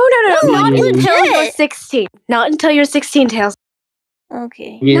 No. Not Mm. until you're 16. Not until you're 16, Tails.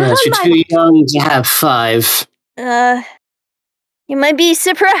 Okay. Yes, you're too young to have 5. You might be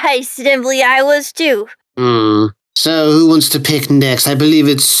surprised, Snively. I was too. So, who wants to pick next? I believe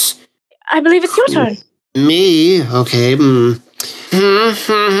it's your turn. me. Okay.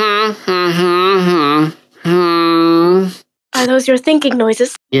 Are those your thinking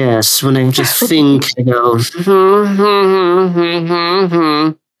noises? Yes, when I just think, I go.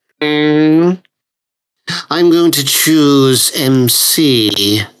 I'm going to choose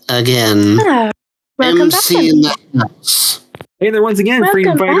MC again. Welcome MC back. in the house. Hey there once again, Welcome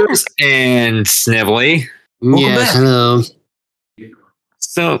Freedom back. Fighters and Snively. Yes, hello.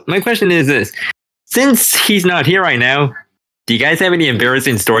 So my question is this: since he's not here right now, do you guys have any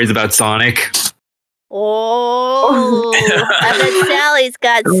embarrassing stories about Sonic? Oh, I bet Sally's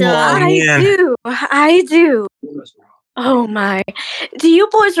got some. I do. Oh my. Do you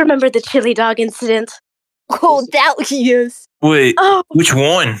boys remember the chili dog incident? Oh, that was yes. Wait, which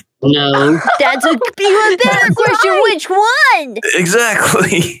one? No. That's a even better question. Which one?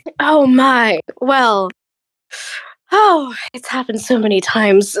 Exactly. Oh my. Well, it's happened so many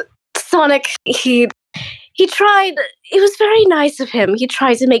times. Sonic, he tried. It was very nice of him. He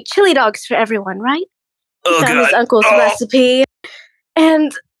tried to make chili dogs for everyone, right? He found his uncle's recipe,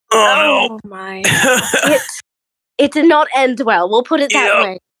 and oh my, it did not end well. We'll put it that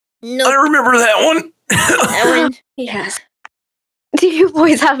way. No, I remember that one. Yes. Do you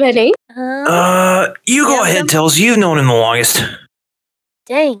boys have any? You go ahead, Tells. You've known him the longest.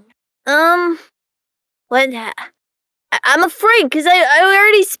 Dang. What? I'm afraid because I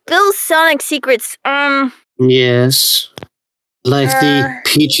already spilled Sonic secrets. Yes. Like the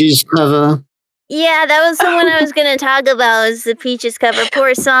Peaches cover. Yeah, that was the one I was gonna talk about. Is the Peaches cover?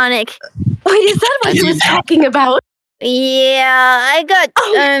 Poor Sonic. Wait, is that what you was talking about? Yeah, I got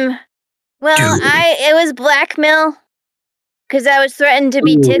it was blackmail because I was threatened to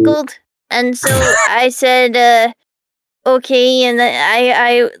be tickled, and so I said, okay, and then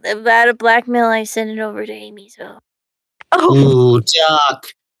I out of blackmail, I sent it over to Amy. So. Ooh, Doc.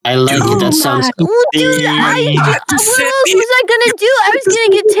 I like it. That sounds. Dude, what else was I gonna do? I was gonna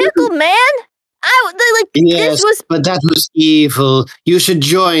get tickled, man. Yes, this was. but that was evil. You should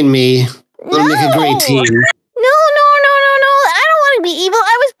join me. We'll make a great team. No. I don't want to be evil.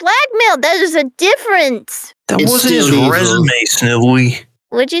 I was blackmailed. That is a difference. That It's wasn't his still evil. resume, Snively.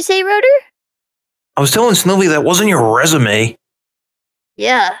 What'd you say, Rotor? I was telling Snively that wasn't your resume.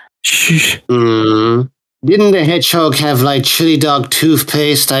 Yeah. Shh. Didn't the hedgehog have like chili dog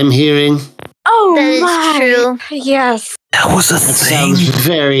toothpaste? I'm hearing. Oh, that is my. true. Yes. That was a That sounds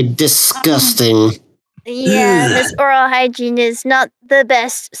very disgusting. Yeah, this oral hygiene is not the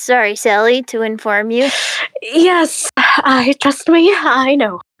best. Sorry, Sally, to inform you. Yes, trust me, I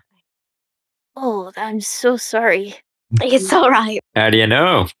know. Oh, I'm so sorry. It's all right. How do you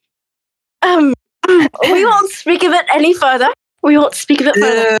know? We won't speak of it any further. We won't speak of it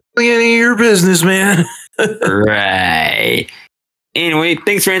further. Any of your business, man. Right. Anyway,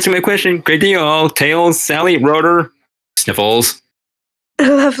 thanks for answering my question. Great to you all. Tails, Sally, Rotor, Sniffles.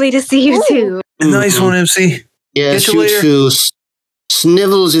 Lovely to see you too. Nice one, MC. Yes, Catch you you later. too.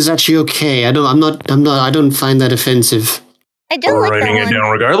 Snivels is actually okay. I don't find that offensive. I do like that Writing it one.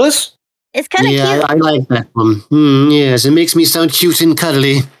 down regardless. It's kind of Yeah, cute. I like that one. Yes, it makes me sound cute and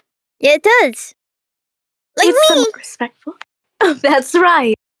cuddly. Yeah, it does. Like It's me. somewhat respectful. Oh, that's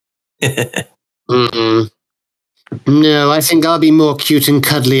right. Mm-mm. No, I think I'll be more cute and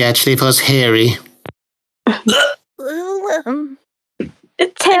cuddly actually if I was hairy.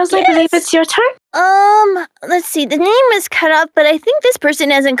 Tails, I believe it's your turn. Let's see. The name is cut off, but I think this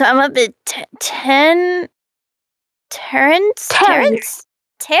person hasn't come up. Terrence.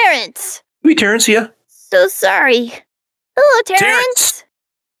 We Terrence, yeah. So sorry. Hello, Terrence.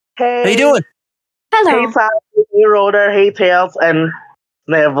 Hey. How you doing? Hello. Hey, Sally, hey, Rotor, hey, Tails, and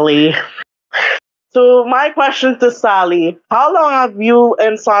Snively. So, my question to Sally, how long have you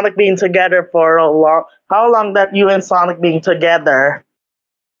and Sonic been together for how long that you and Sonic been together?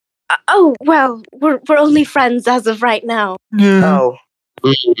 Oh, well, we're only friends as of right now. Oh.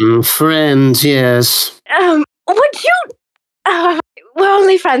 Friends, yes. Would you... we're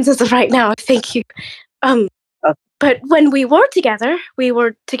only friends as of right now, thank you. But when we were together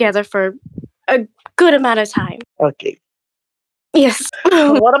for a good amount of time. Okay. Yes.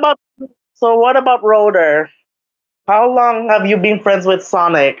 So what about Rotor? How long have you been friends with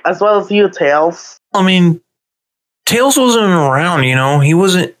Sonic, as well as you, Tails? I mean, Tails wasn't around, you know. He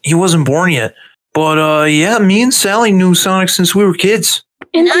wasn't born yet. But yeah, me and Sally knew Sonic since we were kids.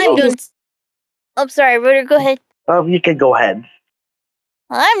 And I've known. Oh, sorry, Rotor. Go ahead. You can go ahead.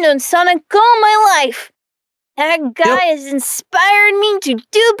 I've known Sonic all my life. That guy has inspired me to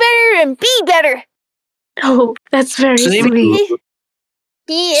do better and be better. Oh, that's very sweet.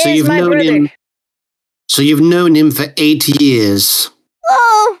 He is my brother. So you've known him for 8 years.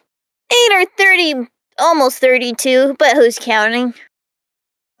 Oh, 8 or 30, almost 32, but who's counting?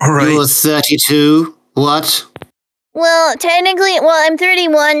 All right. You're 32. What? Well, technically, I'm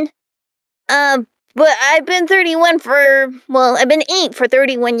 31. But I've been 31 I've been 8 for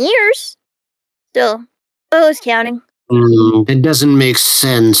 31 years. So, who's counting? It doesn't make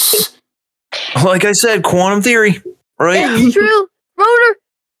sense. Like I said, quantum theory, right? That's true. Rotor,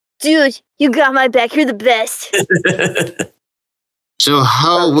 dude, you got my back. You're the best. So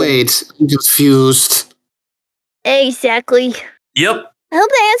wait, I'm confused. Exactly. Yep. I hope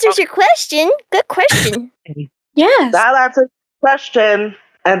that answers your question. Good question. Yes. That answers the question.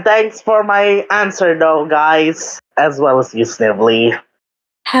 And thanks for my answer, though, guys, as well as you, Snively.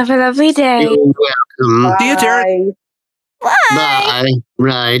 Have a lovely day. You're welcome. See you, Terrence. Bye.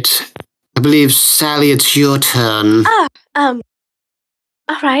 Right. I believe, Sally, it's your turn. All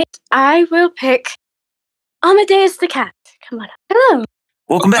right. I will pick Amadeus the cat. Come on. Hello.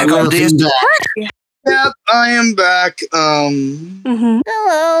 Welcome back, Amadeus. Hi. Yep, I am back.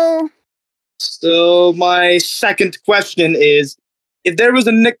 Hello. So my second question is, if there was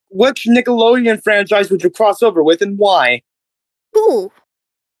which Nickelodeon franchise would you cross over with, and why? Ooh.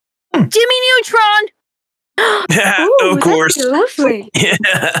 Jimmy Neutron. Of course. That's lovely. Yeah.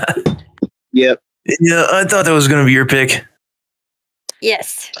 Yep. Yeah, I thought that was going to be your pick.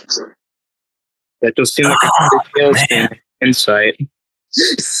 Yes. That does seem like a interesting insight.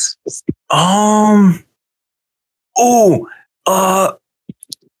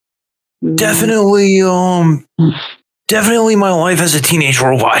 Definitely, definitely my life as a teenage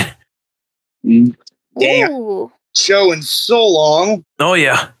robot. Damn. Ooh. Show in so long. Oh,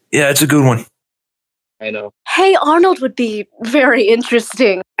 yeah. Yeah, it's a good one. I know. Hey, Arnold would be very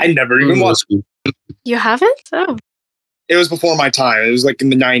interesting. I never even watched it. You haven't? Oh. It was before my time. It was like in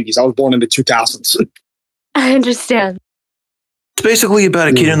the 90s. I was born in the 2000s. I understand. It's basically about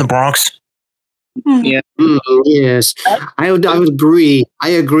a kid in the Bronx. Yeah. Yes. I would agree. I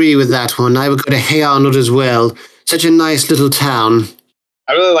agree with that one. I would go to Hey Arnold as well. Such a nice little town.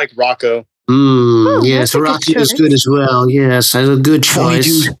 I really like Rocco. Yes, Rocky is good as well. Yes, that's a good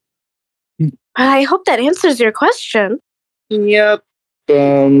choice. I hope that answers your question. Yep.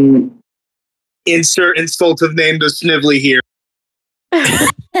 Insert insultive name to Snively here. No.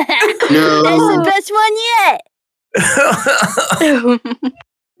 That's the best one yet.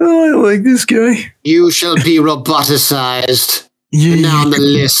 Oh, I like this guy. You shall be roboticized. You're now on the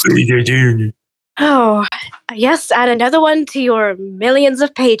list. Oh, yes, add another one to your millions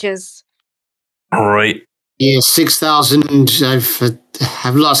of pages. All right. Yeah, 6,000.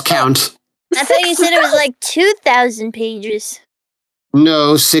 I've lost count. I thought you said it was like 2,000 pages.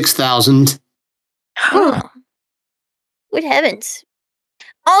 No, 6,000. Oh. Good heavens.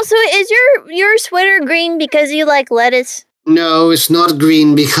 Also, is your sweater green because you like lettuce? No, it's not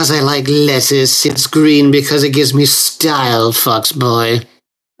green because I like lettuce. It's green because it gives me style, Foxboy.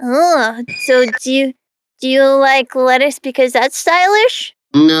 Oh, so do you like lettuce because that's stylish?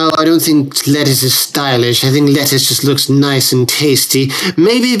 No, I don't think lettuce is stylish. I think lettuce just looks nice and tasty.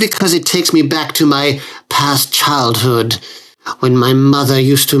 Maybe because it takes me back to my past childhood, when my mother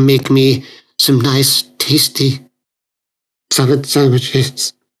used to make me some nice, tasty salad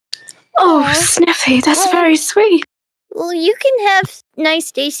sandwiches. Oh, Sniffy, that's very sweet. Well, you can have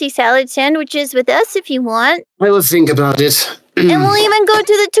nice, tasty salad sandwiches with us if you want. I will think about it. And we'll even go to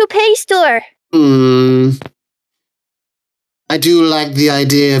the toupee store. I do like the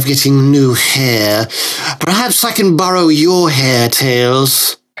idea of getting new hair. Perhaps I can borrow your hair,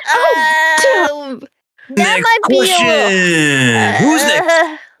 Tails. That might question. be Who's next?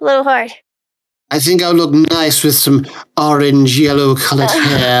 a little hard. I think I'll look nice with some orange, yellow-colored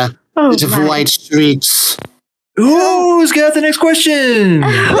hair. Bit of white streaks. Who's got the next question?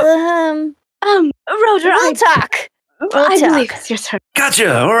 Rotor, we'll talk. I believe it's your turn.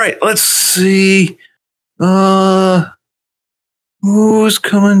 Gotcha. All right, let's see. Who's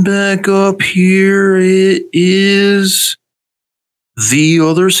coming back up here? It is the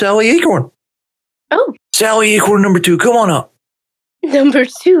other Sally Acorn. Oh. Sally Acorn number 2, come on up. Number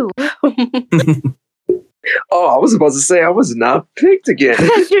 2. Oh, I was about to say I was not picked again.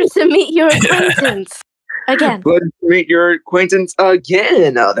 Pleasure to meet your acquaintance. Again. Pleasure to meet your acquaintance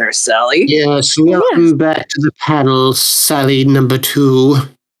again, other Sally. Yes, welcome back to the panel, Sally number 2.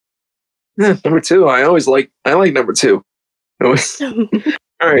 Number 2. I like number 2. All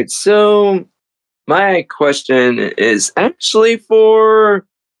right, so my question is actually for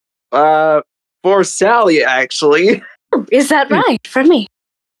Sally. Actually, is that right for me?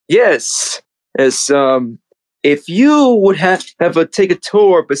 Yes. As if you would have take a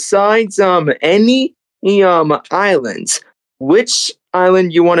tour besides any islands, which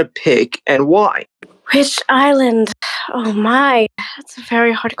island you want to pick and why? Which island? Oh my, that's a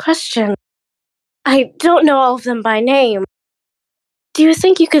very hard question. I don't know all of them by name. Do you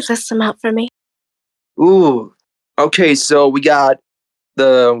think you could list them out for me? Ooh, okay. So we got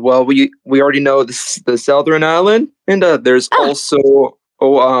we already know the Southern Island, and there's also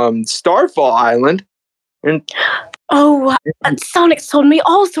Starfall Island, and Sonic told me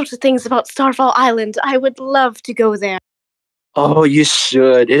all sorts of things about Starfall Island. I would love to go there. oh, you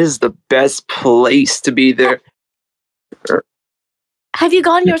should. It is the best place to be there. Have you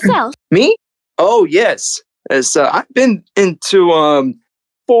gone yourself? Me? Oh, yes. As I've been into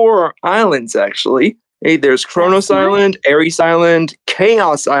 4 islands actually. Hey, there's Kronos Island, Ares Island,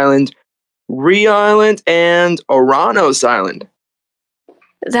 Chaos Island, Rhea Island, and Oranos Island.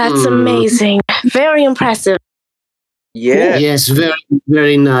 That's amazing. Very impressive. Yeah. Yes, very,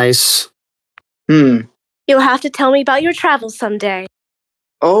 very nice. You'll have to tell me about your travels someday.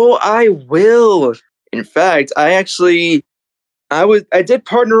 Oh, I will. In fact, I did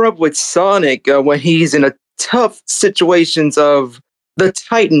partner up with Sonic when he's in a tough situations of the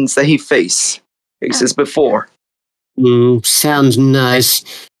Titans that he faces before. Sounds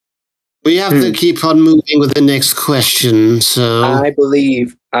nice. We have to keep on moving with the next question, so... I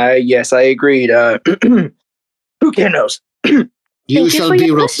believe, yes, I agreed. Who can knows? You shall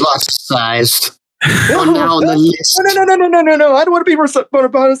be robust-sized. On now on the list. No. I don't want to be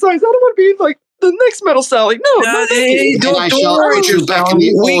roboticized. I don't want to be like the next Metal Sally. No, Hey, I shall put you back in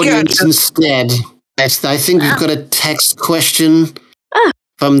the audience instead. I think we've got a text question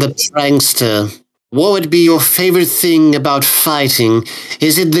from the prankster. What would be your favorite thing about fighting?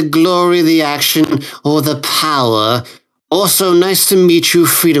 Is it the glory, the action, or the power? Also, nice to meet you,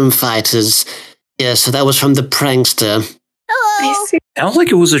 freedom fighters. Yeah, so that was from the prankster. Hello. Sounds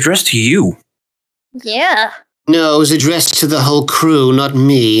like it was addressed to you. Yeah. No, it was addressed to the whole crew, not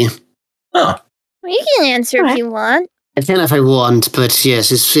me. Huh. Well, you can answer if you want. I can if I want, but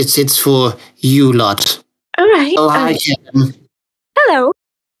yes, it's for you lot. All right. Oh, hi, Kevin. Hello.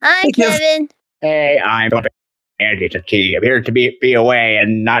 Hi, Kevin. Hey, I'm Angie. She appears to be away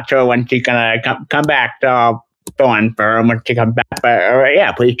and not sure when she's gonna come back. So going for when she comes back. But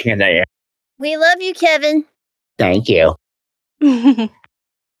yeah, please continue. We love you, Kevin. Thank you.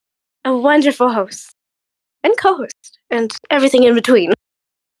 A wonderful host and co-host and everything in between.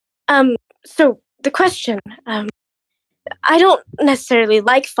 So the question, I don't necessarily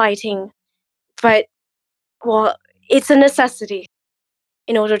like fighting, but well, it's a necessity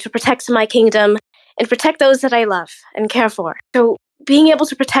in order to protect my kingdom and protect those that I love and care for. So being able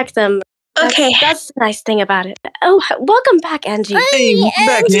to protect them Okay. That's the nice thing about it. Oh, welcome back, Angie. Hey, welcome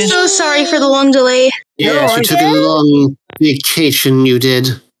back, Angie. So sorry for the long delay. Yes, you took a long vacation, you did.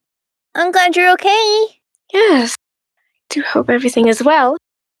 I'm glad you're okay. Yes. I do hope everything is well.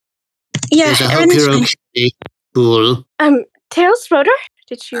 Yeah, yes, I hope you're okay. Cool. Tails, Rotor,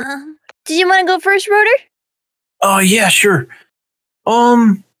 did you want to go first, Rotor? Yeah, sure.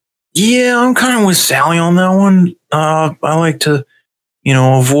 Yeah, I'm kind of with Sally on that one. I like to,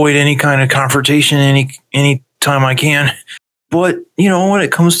 avoid any kind of confrontation any time I can. But, when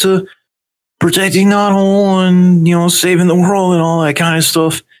it comes to protecting Knothole and, saving the world and all that kind of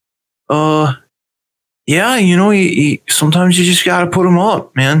stuff, yeah, sometimes you just got to put them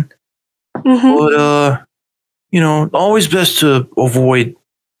up, man. But, always best to avoid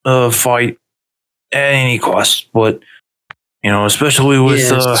a fight at any cost. But, especially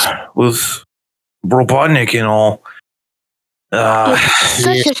with Robotnik and all. It's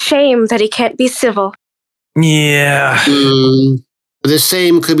such a shame that he can't be civil. Yeah. The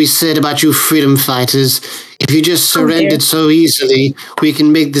same could be said about you freedom fighters. If you just surrendered so easily, we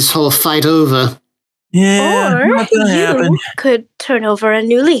can make this whole fight over. Yeah, or not gonna happen. you could turn over a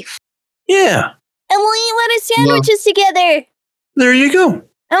new leaf. Yeah. And we'll eat lettuce sandwiches together. There you go. And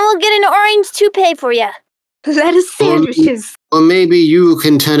we'll get an orange toupee for you. Lettuce sandwiches. Or maybe you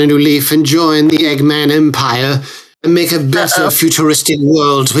can turn a new leaf and join the Eggman Empire and make a better futuristic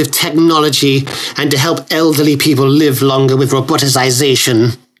world with technology and to help elderly people live longer with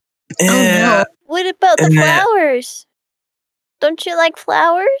roboticization. Yeah. What about the flowers? Don't you like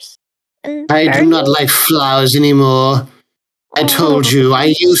flowers? I do not like flowers anymore. I told you, I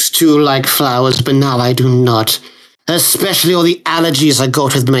used to like flowers, but now I do not. Especially all the allergies I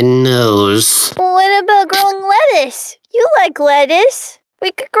got with my nose. What about growing lettuce? You like lettuce.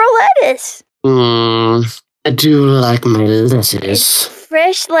 We could grow lettuce. I do like my lettuce.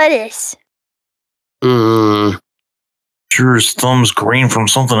 Fresh lettuce. Sure, his thumb's green from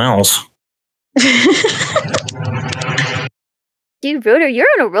something else. Dude, Rotor, you're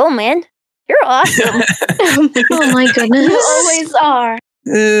on a roll, man. You're awesome. Oh my goodness. You always are.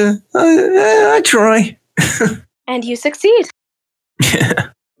 I try. And you succeed.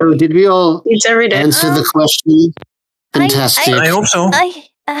 So did we all every answer the question? Fantastic. I hope so. I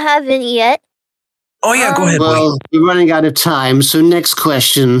haven't yet. Oh yeah, go ahead. Well, we're running out of time, so next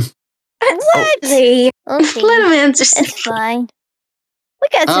question. What? Okay. Let him answer. It's fine. We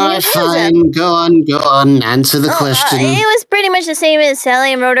got some All new right, hands up. fine. Go on. Answer the question. It was pretty much the same as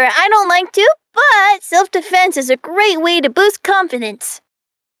Sally and Rotor. I don't like to, but self-defense is a great way to boost confidence.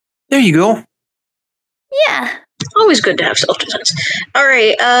 There you go. Yeah. Always good to have self-defense. All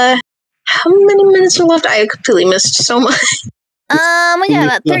right. How many minutes are left? I completely missed so much. We got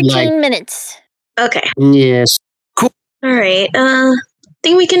about 13 minutes. Okay. Yes. Cool. All right.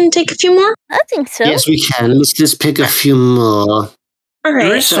 Think we can take a few more? I think so. Yes, we can. Let's just pick a few more. All right.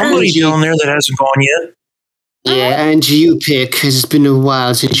 There is somebody down there that hasn't gone yet. Yeah, Angie, you pick, 'cause it's been a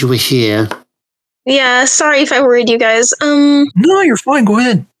while since you were here. Yeah, sorry if I worried you guys. No, you're fine. Go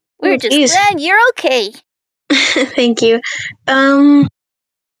ahead. We're just glad you're okay. Thank you. Oh,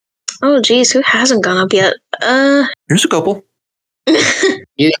 geez, who hasn't gone up yet? Here's a couple.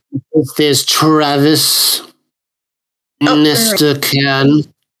 Yeah, there's Travis, Nesta Can,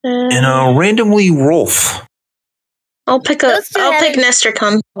 And randomly Rolf. I'll pick Nestor.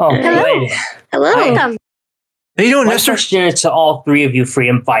 Come. Oh, Hello. good. Hello. Welcome. How you doing, My Nestor? question is to all three of you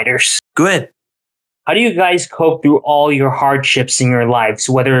freedom fighters. Good. How do you guys cope through all your hardships in your lives,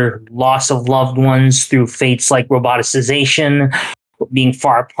 whether loss of loved ones through fates like roboticization, being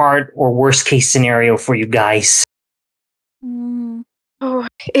far apart, or worst case scenario for you guys? Oh,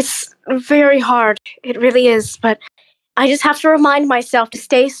 it's very hard. It really is. But I just have to remind myself to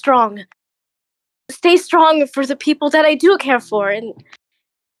stay strong. Stay strong for the people that I do care for and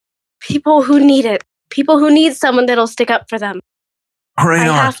people who need it. People who need someone that'll stick up for them. Right I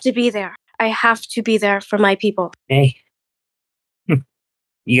on. have to be there. I have to be there for my people. Hey.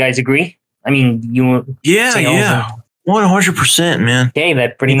 You guys agree? I mean, Yeah, Tails yeah. 100%, man. Okay,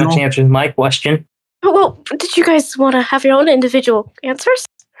 that pretty much answers my question. Oh, well, did you guys want to have your own individual answers?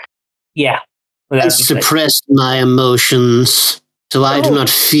 Yeah. I suppressed my emotions, so I do not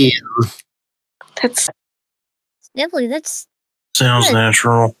feel. That's Snively, that's Sounds good.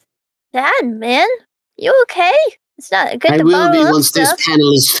 natural. Sad, man. You okay? It's not good I to will be bottle up once stuff. this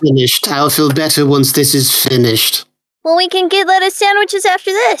panel is finished. I'll feel better once this is finished. Well, we can get lettuce sandwiches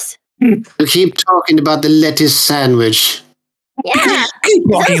after this. You keep talking about the lettuce sandwich. Yeah. Keep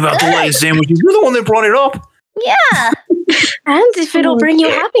talking about the lettuce sandwiches. You're the one that brought it up. Yeah. And if it'll bring you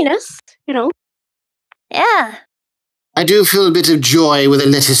happiness, you know. Yeah. I do feel a bit of joy with a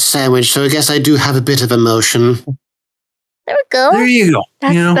lettuce sandwich, so I guess I do have a bit of emotion. There we go. There you go.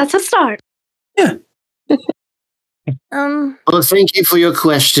 That's a start. Well, thank you for your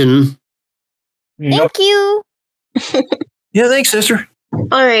question. Thank you. Yeah, thanks, sister.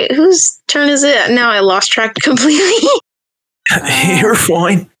 All right, whose turn is it? Now I lost track completely. You're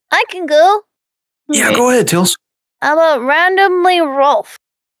fine. I can go. Yeah, go ahead, Tills. How about randomly Rolf?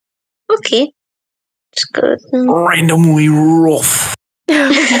 Okay. Just go. Randomly Rolf. Cool one.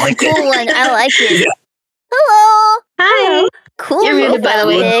 I like it. Hello. Hi. Cool. You're muted, by the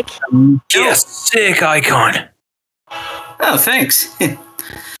way. Nick. Yes, sick icon. Oh, thanks.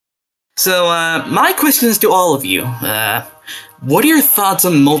 So, my question is to all of you. What are your thoughts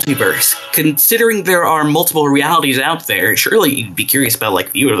on multiverse? Considering there are multiple realities out there, surely you'd be curious about, like,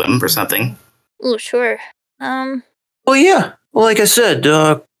 a few of them or something. Oh, sure. Well, yeah. Like I said,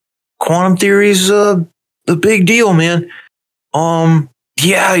 quantum theory's a big deal, man.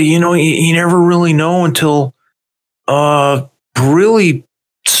 Yeah, you never really know until really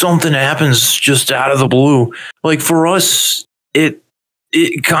something happens just out of the blue. Like for us, it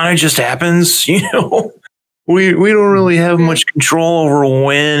kind of just happens, We don't really have much control over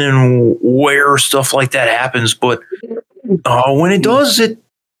when and where stuff like that happens, but when it does,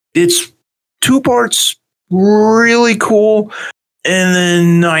 it's 2 parts really cool, and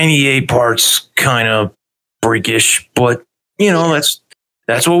then 98 parts kind of freakish. But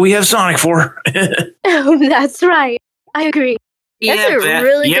that's what we have Sonic for. Oh, that's right. I agree. That's a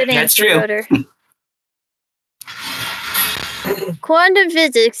really good answer, Rotor. Quantum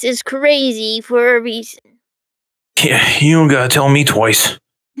physics is crazy for a reason. Yeah, you don't gotta tell me twice.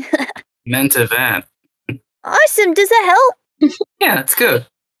 Meant to that. Awesome. Does that help? Yeah, it's good.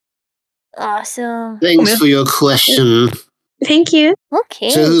 Awesome. Thanks for your question. Thank you.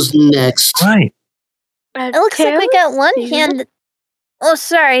 Okay. So who's next? Right. It looks like we got one hand. Oh,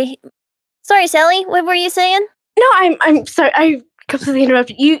 sorry. Sorry, Sally. What were you saying? No, I'm sorry. I completely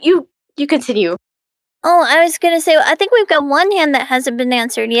interrupted. You continue. Oh, I was gonna say, I think we've got one hand that hasn't been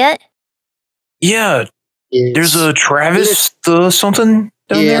answered yet. Yeah. There's a Travis something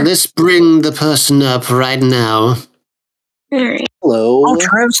down there. Let's bring the person up right now. Hello. Oh,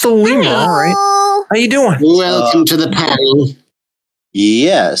 Travis the Lemur. All right. How you doing? Welcome to the panel.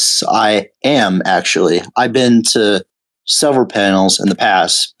 Yes, I am actually. I've been to several panels in the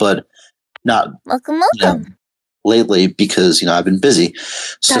past, but not welcome. Lately because I've been busy.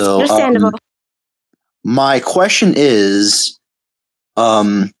 That's understandable. My question is,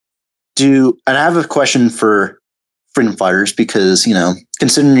 and I have a question for freedom fighters because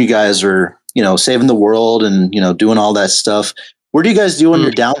considering you guys are saving the world and doing all that stuff, what do you guys do on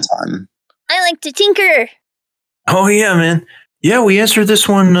your downtime? I like to tinker. Oh yeah, man. Yeah, we answered this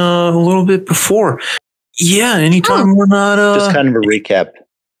one a little bit before. Yeah, anytime we're not just kind of a recap.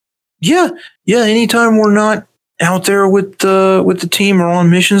 Yeah, anytime we're not out there with the team or on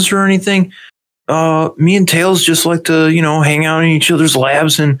missions or anything, me and Tails just like to hang out in each other's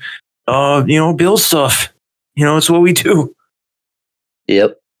labs and build stuff. It's what we do.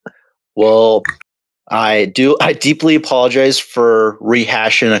 Yep. Well, I deeply apologize for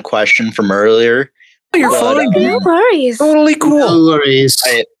rehashing a question from earlier. Oh, you're fine. No worries. Totally cool. No worries.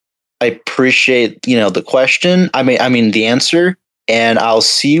 I appreciate the question. I mean the answer, and I'll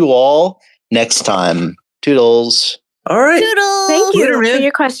see you all next time. Toodles. All right. Toodles. Thank you for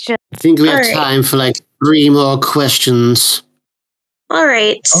your question. I think we have time for like 3 more questions. All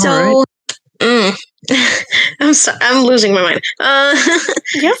right. So, I'm losing my mind.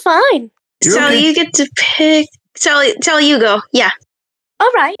 You're fine. Sally, you get to pick. Sally, you go. Yeah.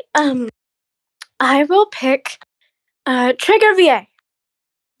 All right. I will pick Trigger VA.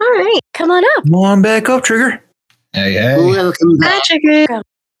 All right. Come on up. Come on back up, Trigger. Hey. Welcome Hi, back. Trigger.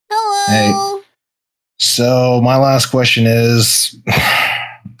 Hello. Hey. So my last question is,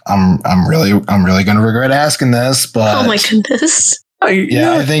 I'm really gonna regret asking this, but Oh my goodness. I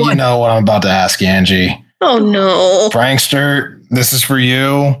think you know what I'm about to ask, Angie. Oh no. Prankster, this is for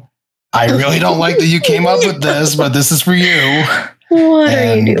you. I really don't like that you came up with this, but this is for you. What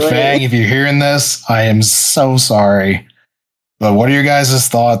and are you doing? Fang, if you're hearing this, I am so sorry. But what are your guys'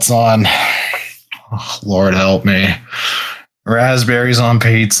 thoughts on, oh, Lord help me, raspberries on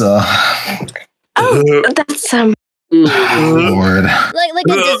pizza? Oh, that's Lord. Like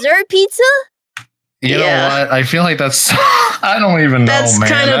a dessert pizza? You know what? I feel like that's, I don't even know, That's man.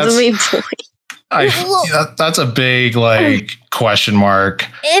 kind of the main point. That's a big, question mark.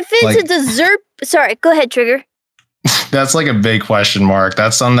 If it's a dessert, sorry, go ahead, Trigger. That's like a big question mark.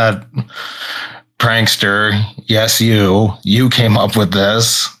 That's something that Prankster, yes, you came up with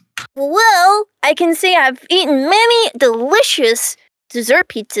this. Well, I can say I've eaten many delicious dessert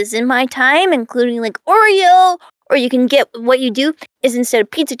pizzas in my time, including like Oreo. Or you can get, what you do is instead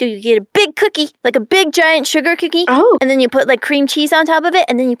of pizza dough, you get a big cookie, like a big giant sugar cookie. Oh. And then you put like cream cheese on top of it,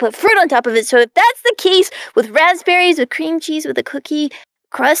 and then you put fruit on top of it. So if that's the case with raspberries, with cream cheese, with a cookie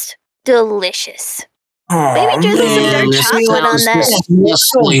crust, delicious. Maybe drizzle some dark chocolate on that.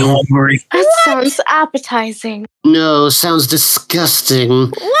 That sounds appetizing. No, sounds disgusting. Why?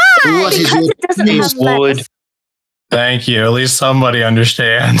 What is Because your it doesn't have lettuce. Thank you. At least somebody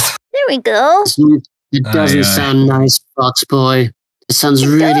understands. There we go. It doesn't sound nice, Fox Boy. It sounds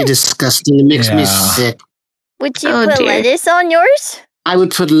really disgusting. It makes me sick. Would you put lettuce on yours? I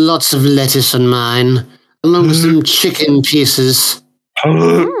would put lots of lettuce on mine, along with some chicken pieces.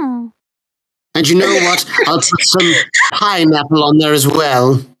 And you know what? I'll put some pineapple on there as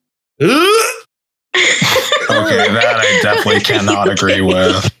well. Okay, that I definitely cannot agree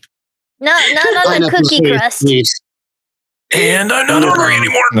with. Not on the cookie crust. And I'm not hungry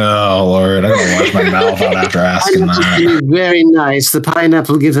anymore. No, Lord, I don't wash my mouth out after asking that. Very nice. The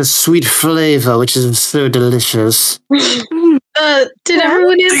pineapple gives a sweet flavor, which is so delicious. Did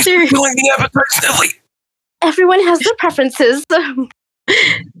everyone answer? Everyone has their preferences.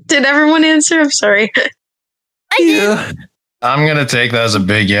 Did everyone answer? I'm sorry. Yeah. I'm going to take that as a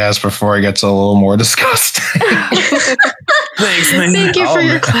big yes before it gets a little more disgusting. Thanks, man. Thank you for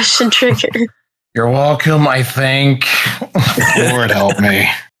your question, Trigger. You're welcome, I think. Lord help me.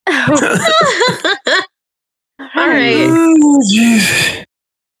 Alright.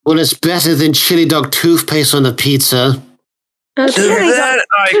 Well, it's better than chili dog toothpaste on the pizza. That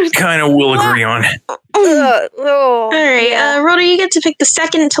I kind of will agree on. Alright, Rotor, you get to pick the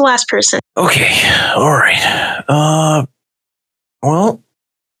second to last person. Okay, alright. Well,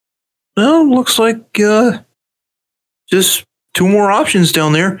 looks like just two more options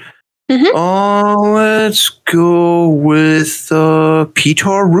down there. Let's go with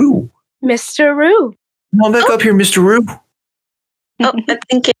Peter Roo. Mr. Roo. Come back up here, Mr. Roo. Oh, I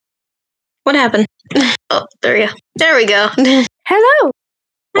think what happened? Oh, there we go. There we go. Hello.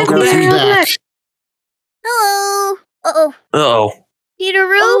 Welcome back. Hello. Uh-oh. Uh-oh. Peter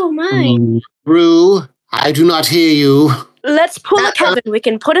Roo? Oh, my. Roo, I do not hear you. Let's pull a Kevin. We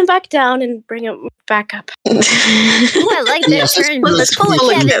can put him back down and bring him back up. I like that turn. Let's pull a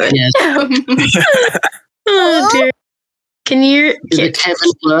Kevin. Yes. Oh, dear. Can you... Did the Kevin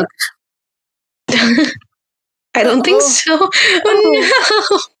work? I don't think so. Oh,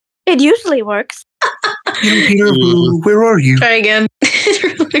 no. It usually works. Peter Roo, where are you? Try again.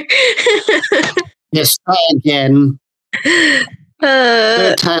 Yes, try again.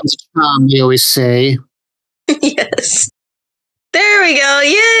 Third time's a charm, we always say. Yes. There we go.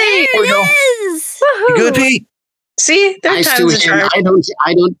 Yay! There we go. You good, Pete? See, I still hear. I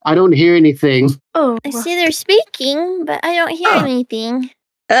don't hear anything. Oh, I see they're speaking, but I don't hear anything.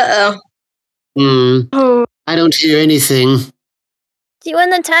 Oh. I don't hear anything. Do you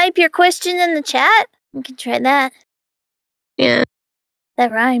want to type your question in the chat? We can try that. Yeah.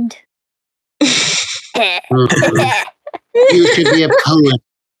 That rhymed. You should be a poet.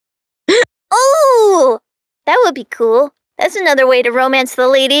 Oh, that would be cool. That's another way to romance the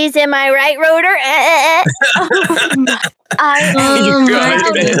ladies. Am I right, Rotor? I am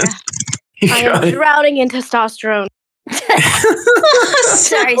drowning in testosterone.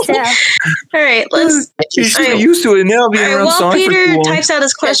 Sorry, Sal. All right, let's. She's so used to it now being around while Sonic for Peter too long. types out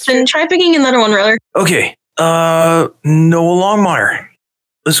his question, try picking another one, Rotor. Okay, Noah Longmire.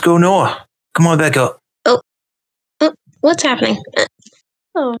 Let's go, Noah. Come on back up. Oh, what's happening?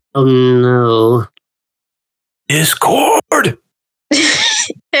 Oh no. Discord.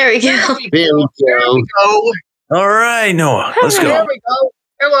 There we go. There we go. All right, Noah. Let's go. There we go.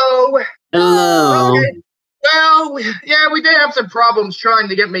 Hello. Hello. Okay. Well, yeah, we did have some problems trying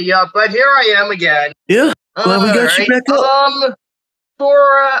to get me up, but here I am again. Yeah. Glad we got you back up.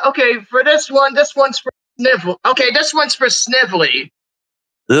 For this one's for Snively. Okay, this one's for Snively.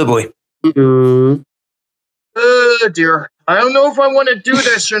 Oh boy. Mm-hmm. Oh dear. I don't know if I want to do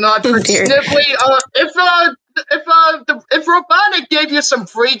this or not. For Snively, if Robotic gave you some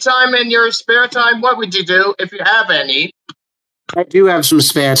free time in your spare time, what would you do if you have any? I do have some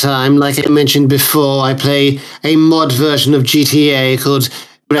spare time. Like I mentioned before, I play a mod version of GTA called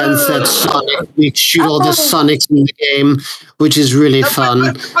Grand Theft Sonic. We shoot all the Sonics in the game, which is really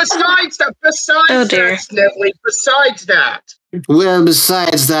fun. Besides that, Snively, besides that. Well,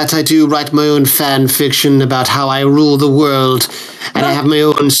 besides that, I do write my own fan fiction about how I rule the world, and I have my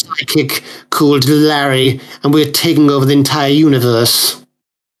own sidekick called Larry, and we're taking over the entire universe.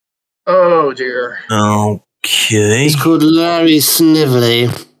 Oh dear. Okay. It's called Larry Snively.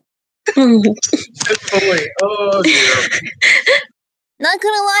 Oh dear. Not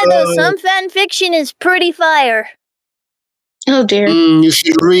gonna lie though, some fan fiction is pretty fire. Oh dear. You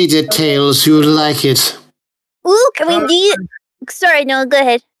should read it, Tails. You would like it. Ooh, can we do it? Sorry, no, go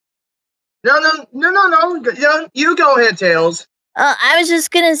ahead. No. You go ahead, Tails. I was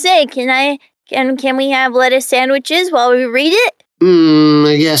just gonna say, can we have lettuce sandwiches while we read it?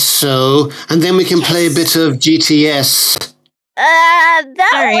 I guess so. And then we can play a bit of GTS. That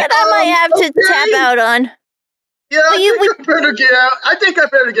one I might have to tap out on. Yeah, I better get out. I think I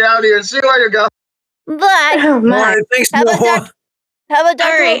better get out of here and see where you go. But Alright, thanks, how about Noah. how about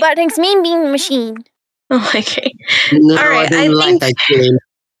Dr. Robotnik's mean bean machine? Oh, okay. No, Alright, I don't like that game.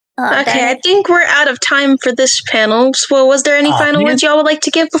 Okay, I think we're out of time for this panel. So, was there any final words y'all would like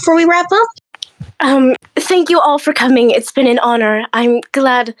to give before we wrap up? Thank you all for coming. It's been an honor. I'm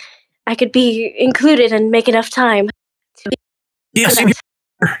glad I could be included and make enough time. Yeah, same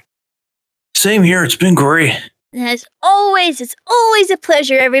here. Same here. It's been great. As always, it's always a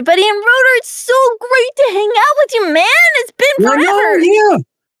pleasure, everybody. And Rotor, it's so great to hang out with you, man. It's been forever.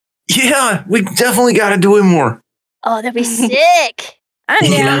 Yeah, we definitely got to do it more. Oh, that'd be sick. I'm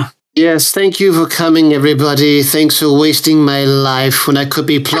down. Yes, thank you for coming, everybody. Thanks for wasting my life when I could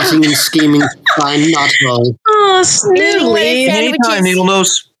be plotting and scheming to find Knothole. Oh, Snively. Anytime,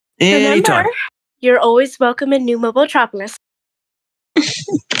 Needlenose. Anytime. Remember, you're always welcome in New Mobotropolis.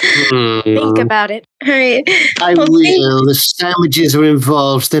 Think about it. All right. I will. The sandwiches are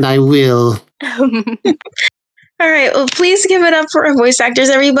involved, then I will. All right. Well, please give it up for our voice actors,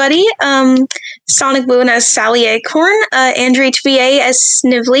 everybody. Sonic Boom as Sally Acorn, AndrewHVA as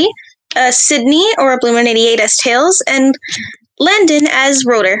Snively, Sydney or Bloomin88 as Tails, and Landon as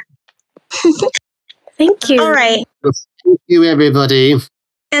Rotor. Thank you. All right. Thank you, everybody.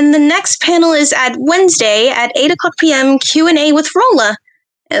 And the next panel is at Wednesday at 8 o'clock p.m. Q&A with Rolla.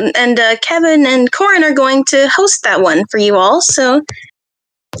 And Kevin and Corin are going to host that one for you all. So,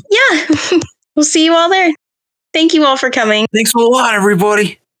 yeah, we'll see you all there. Thank you all for coming. Thanks a lot,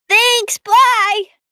 everybody. Thanks. Bye.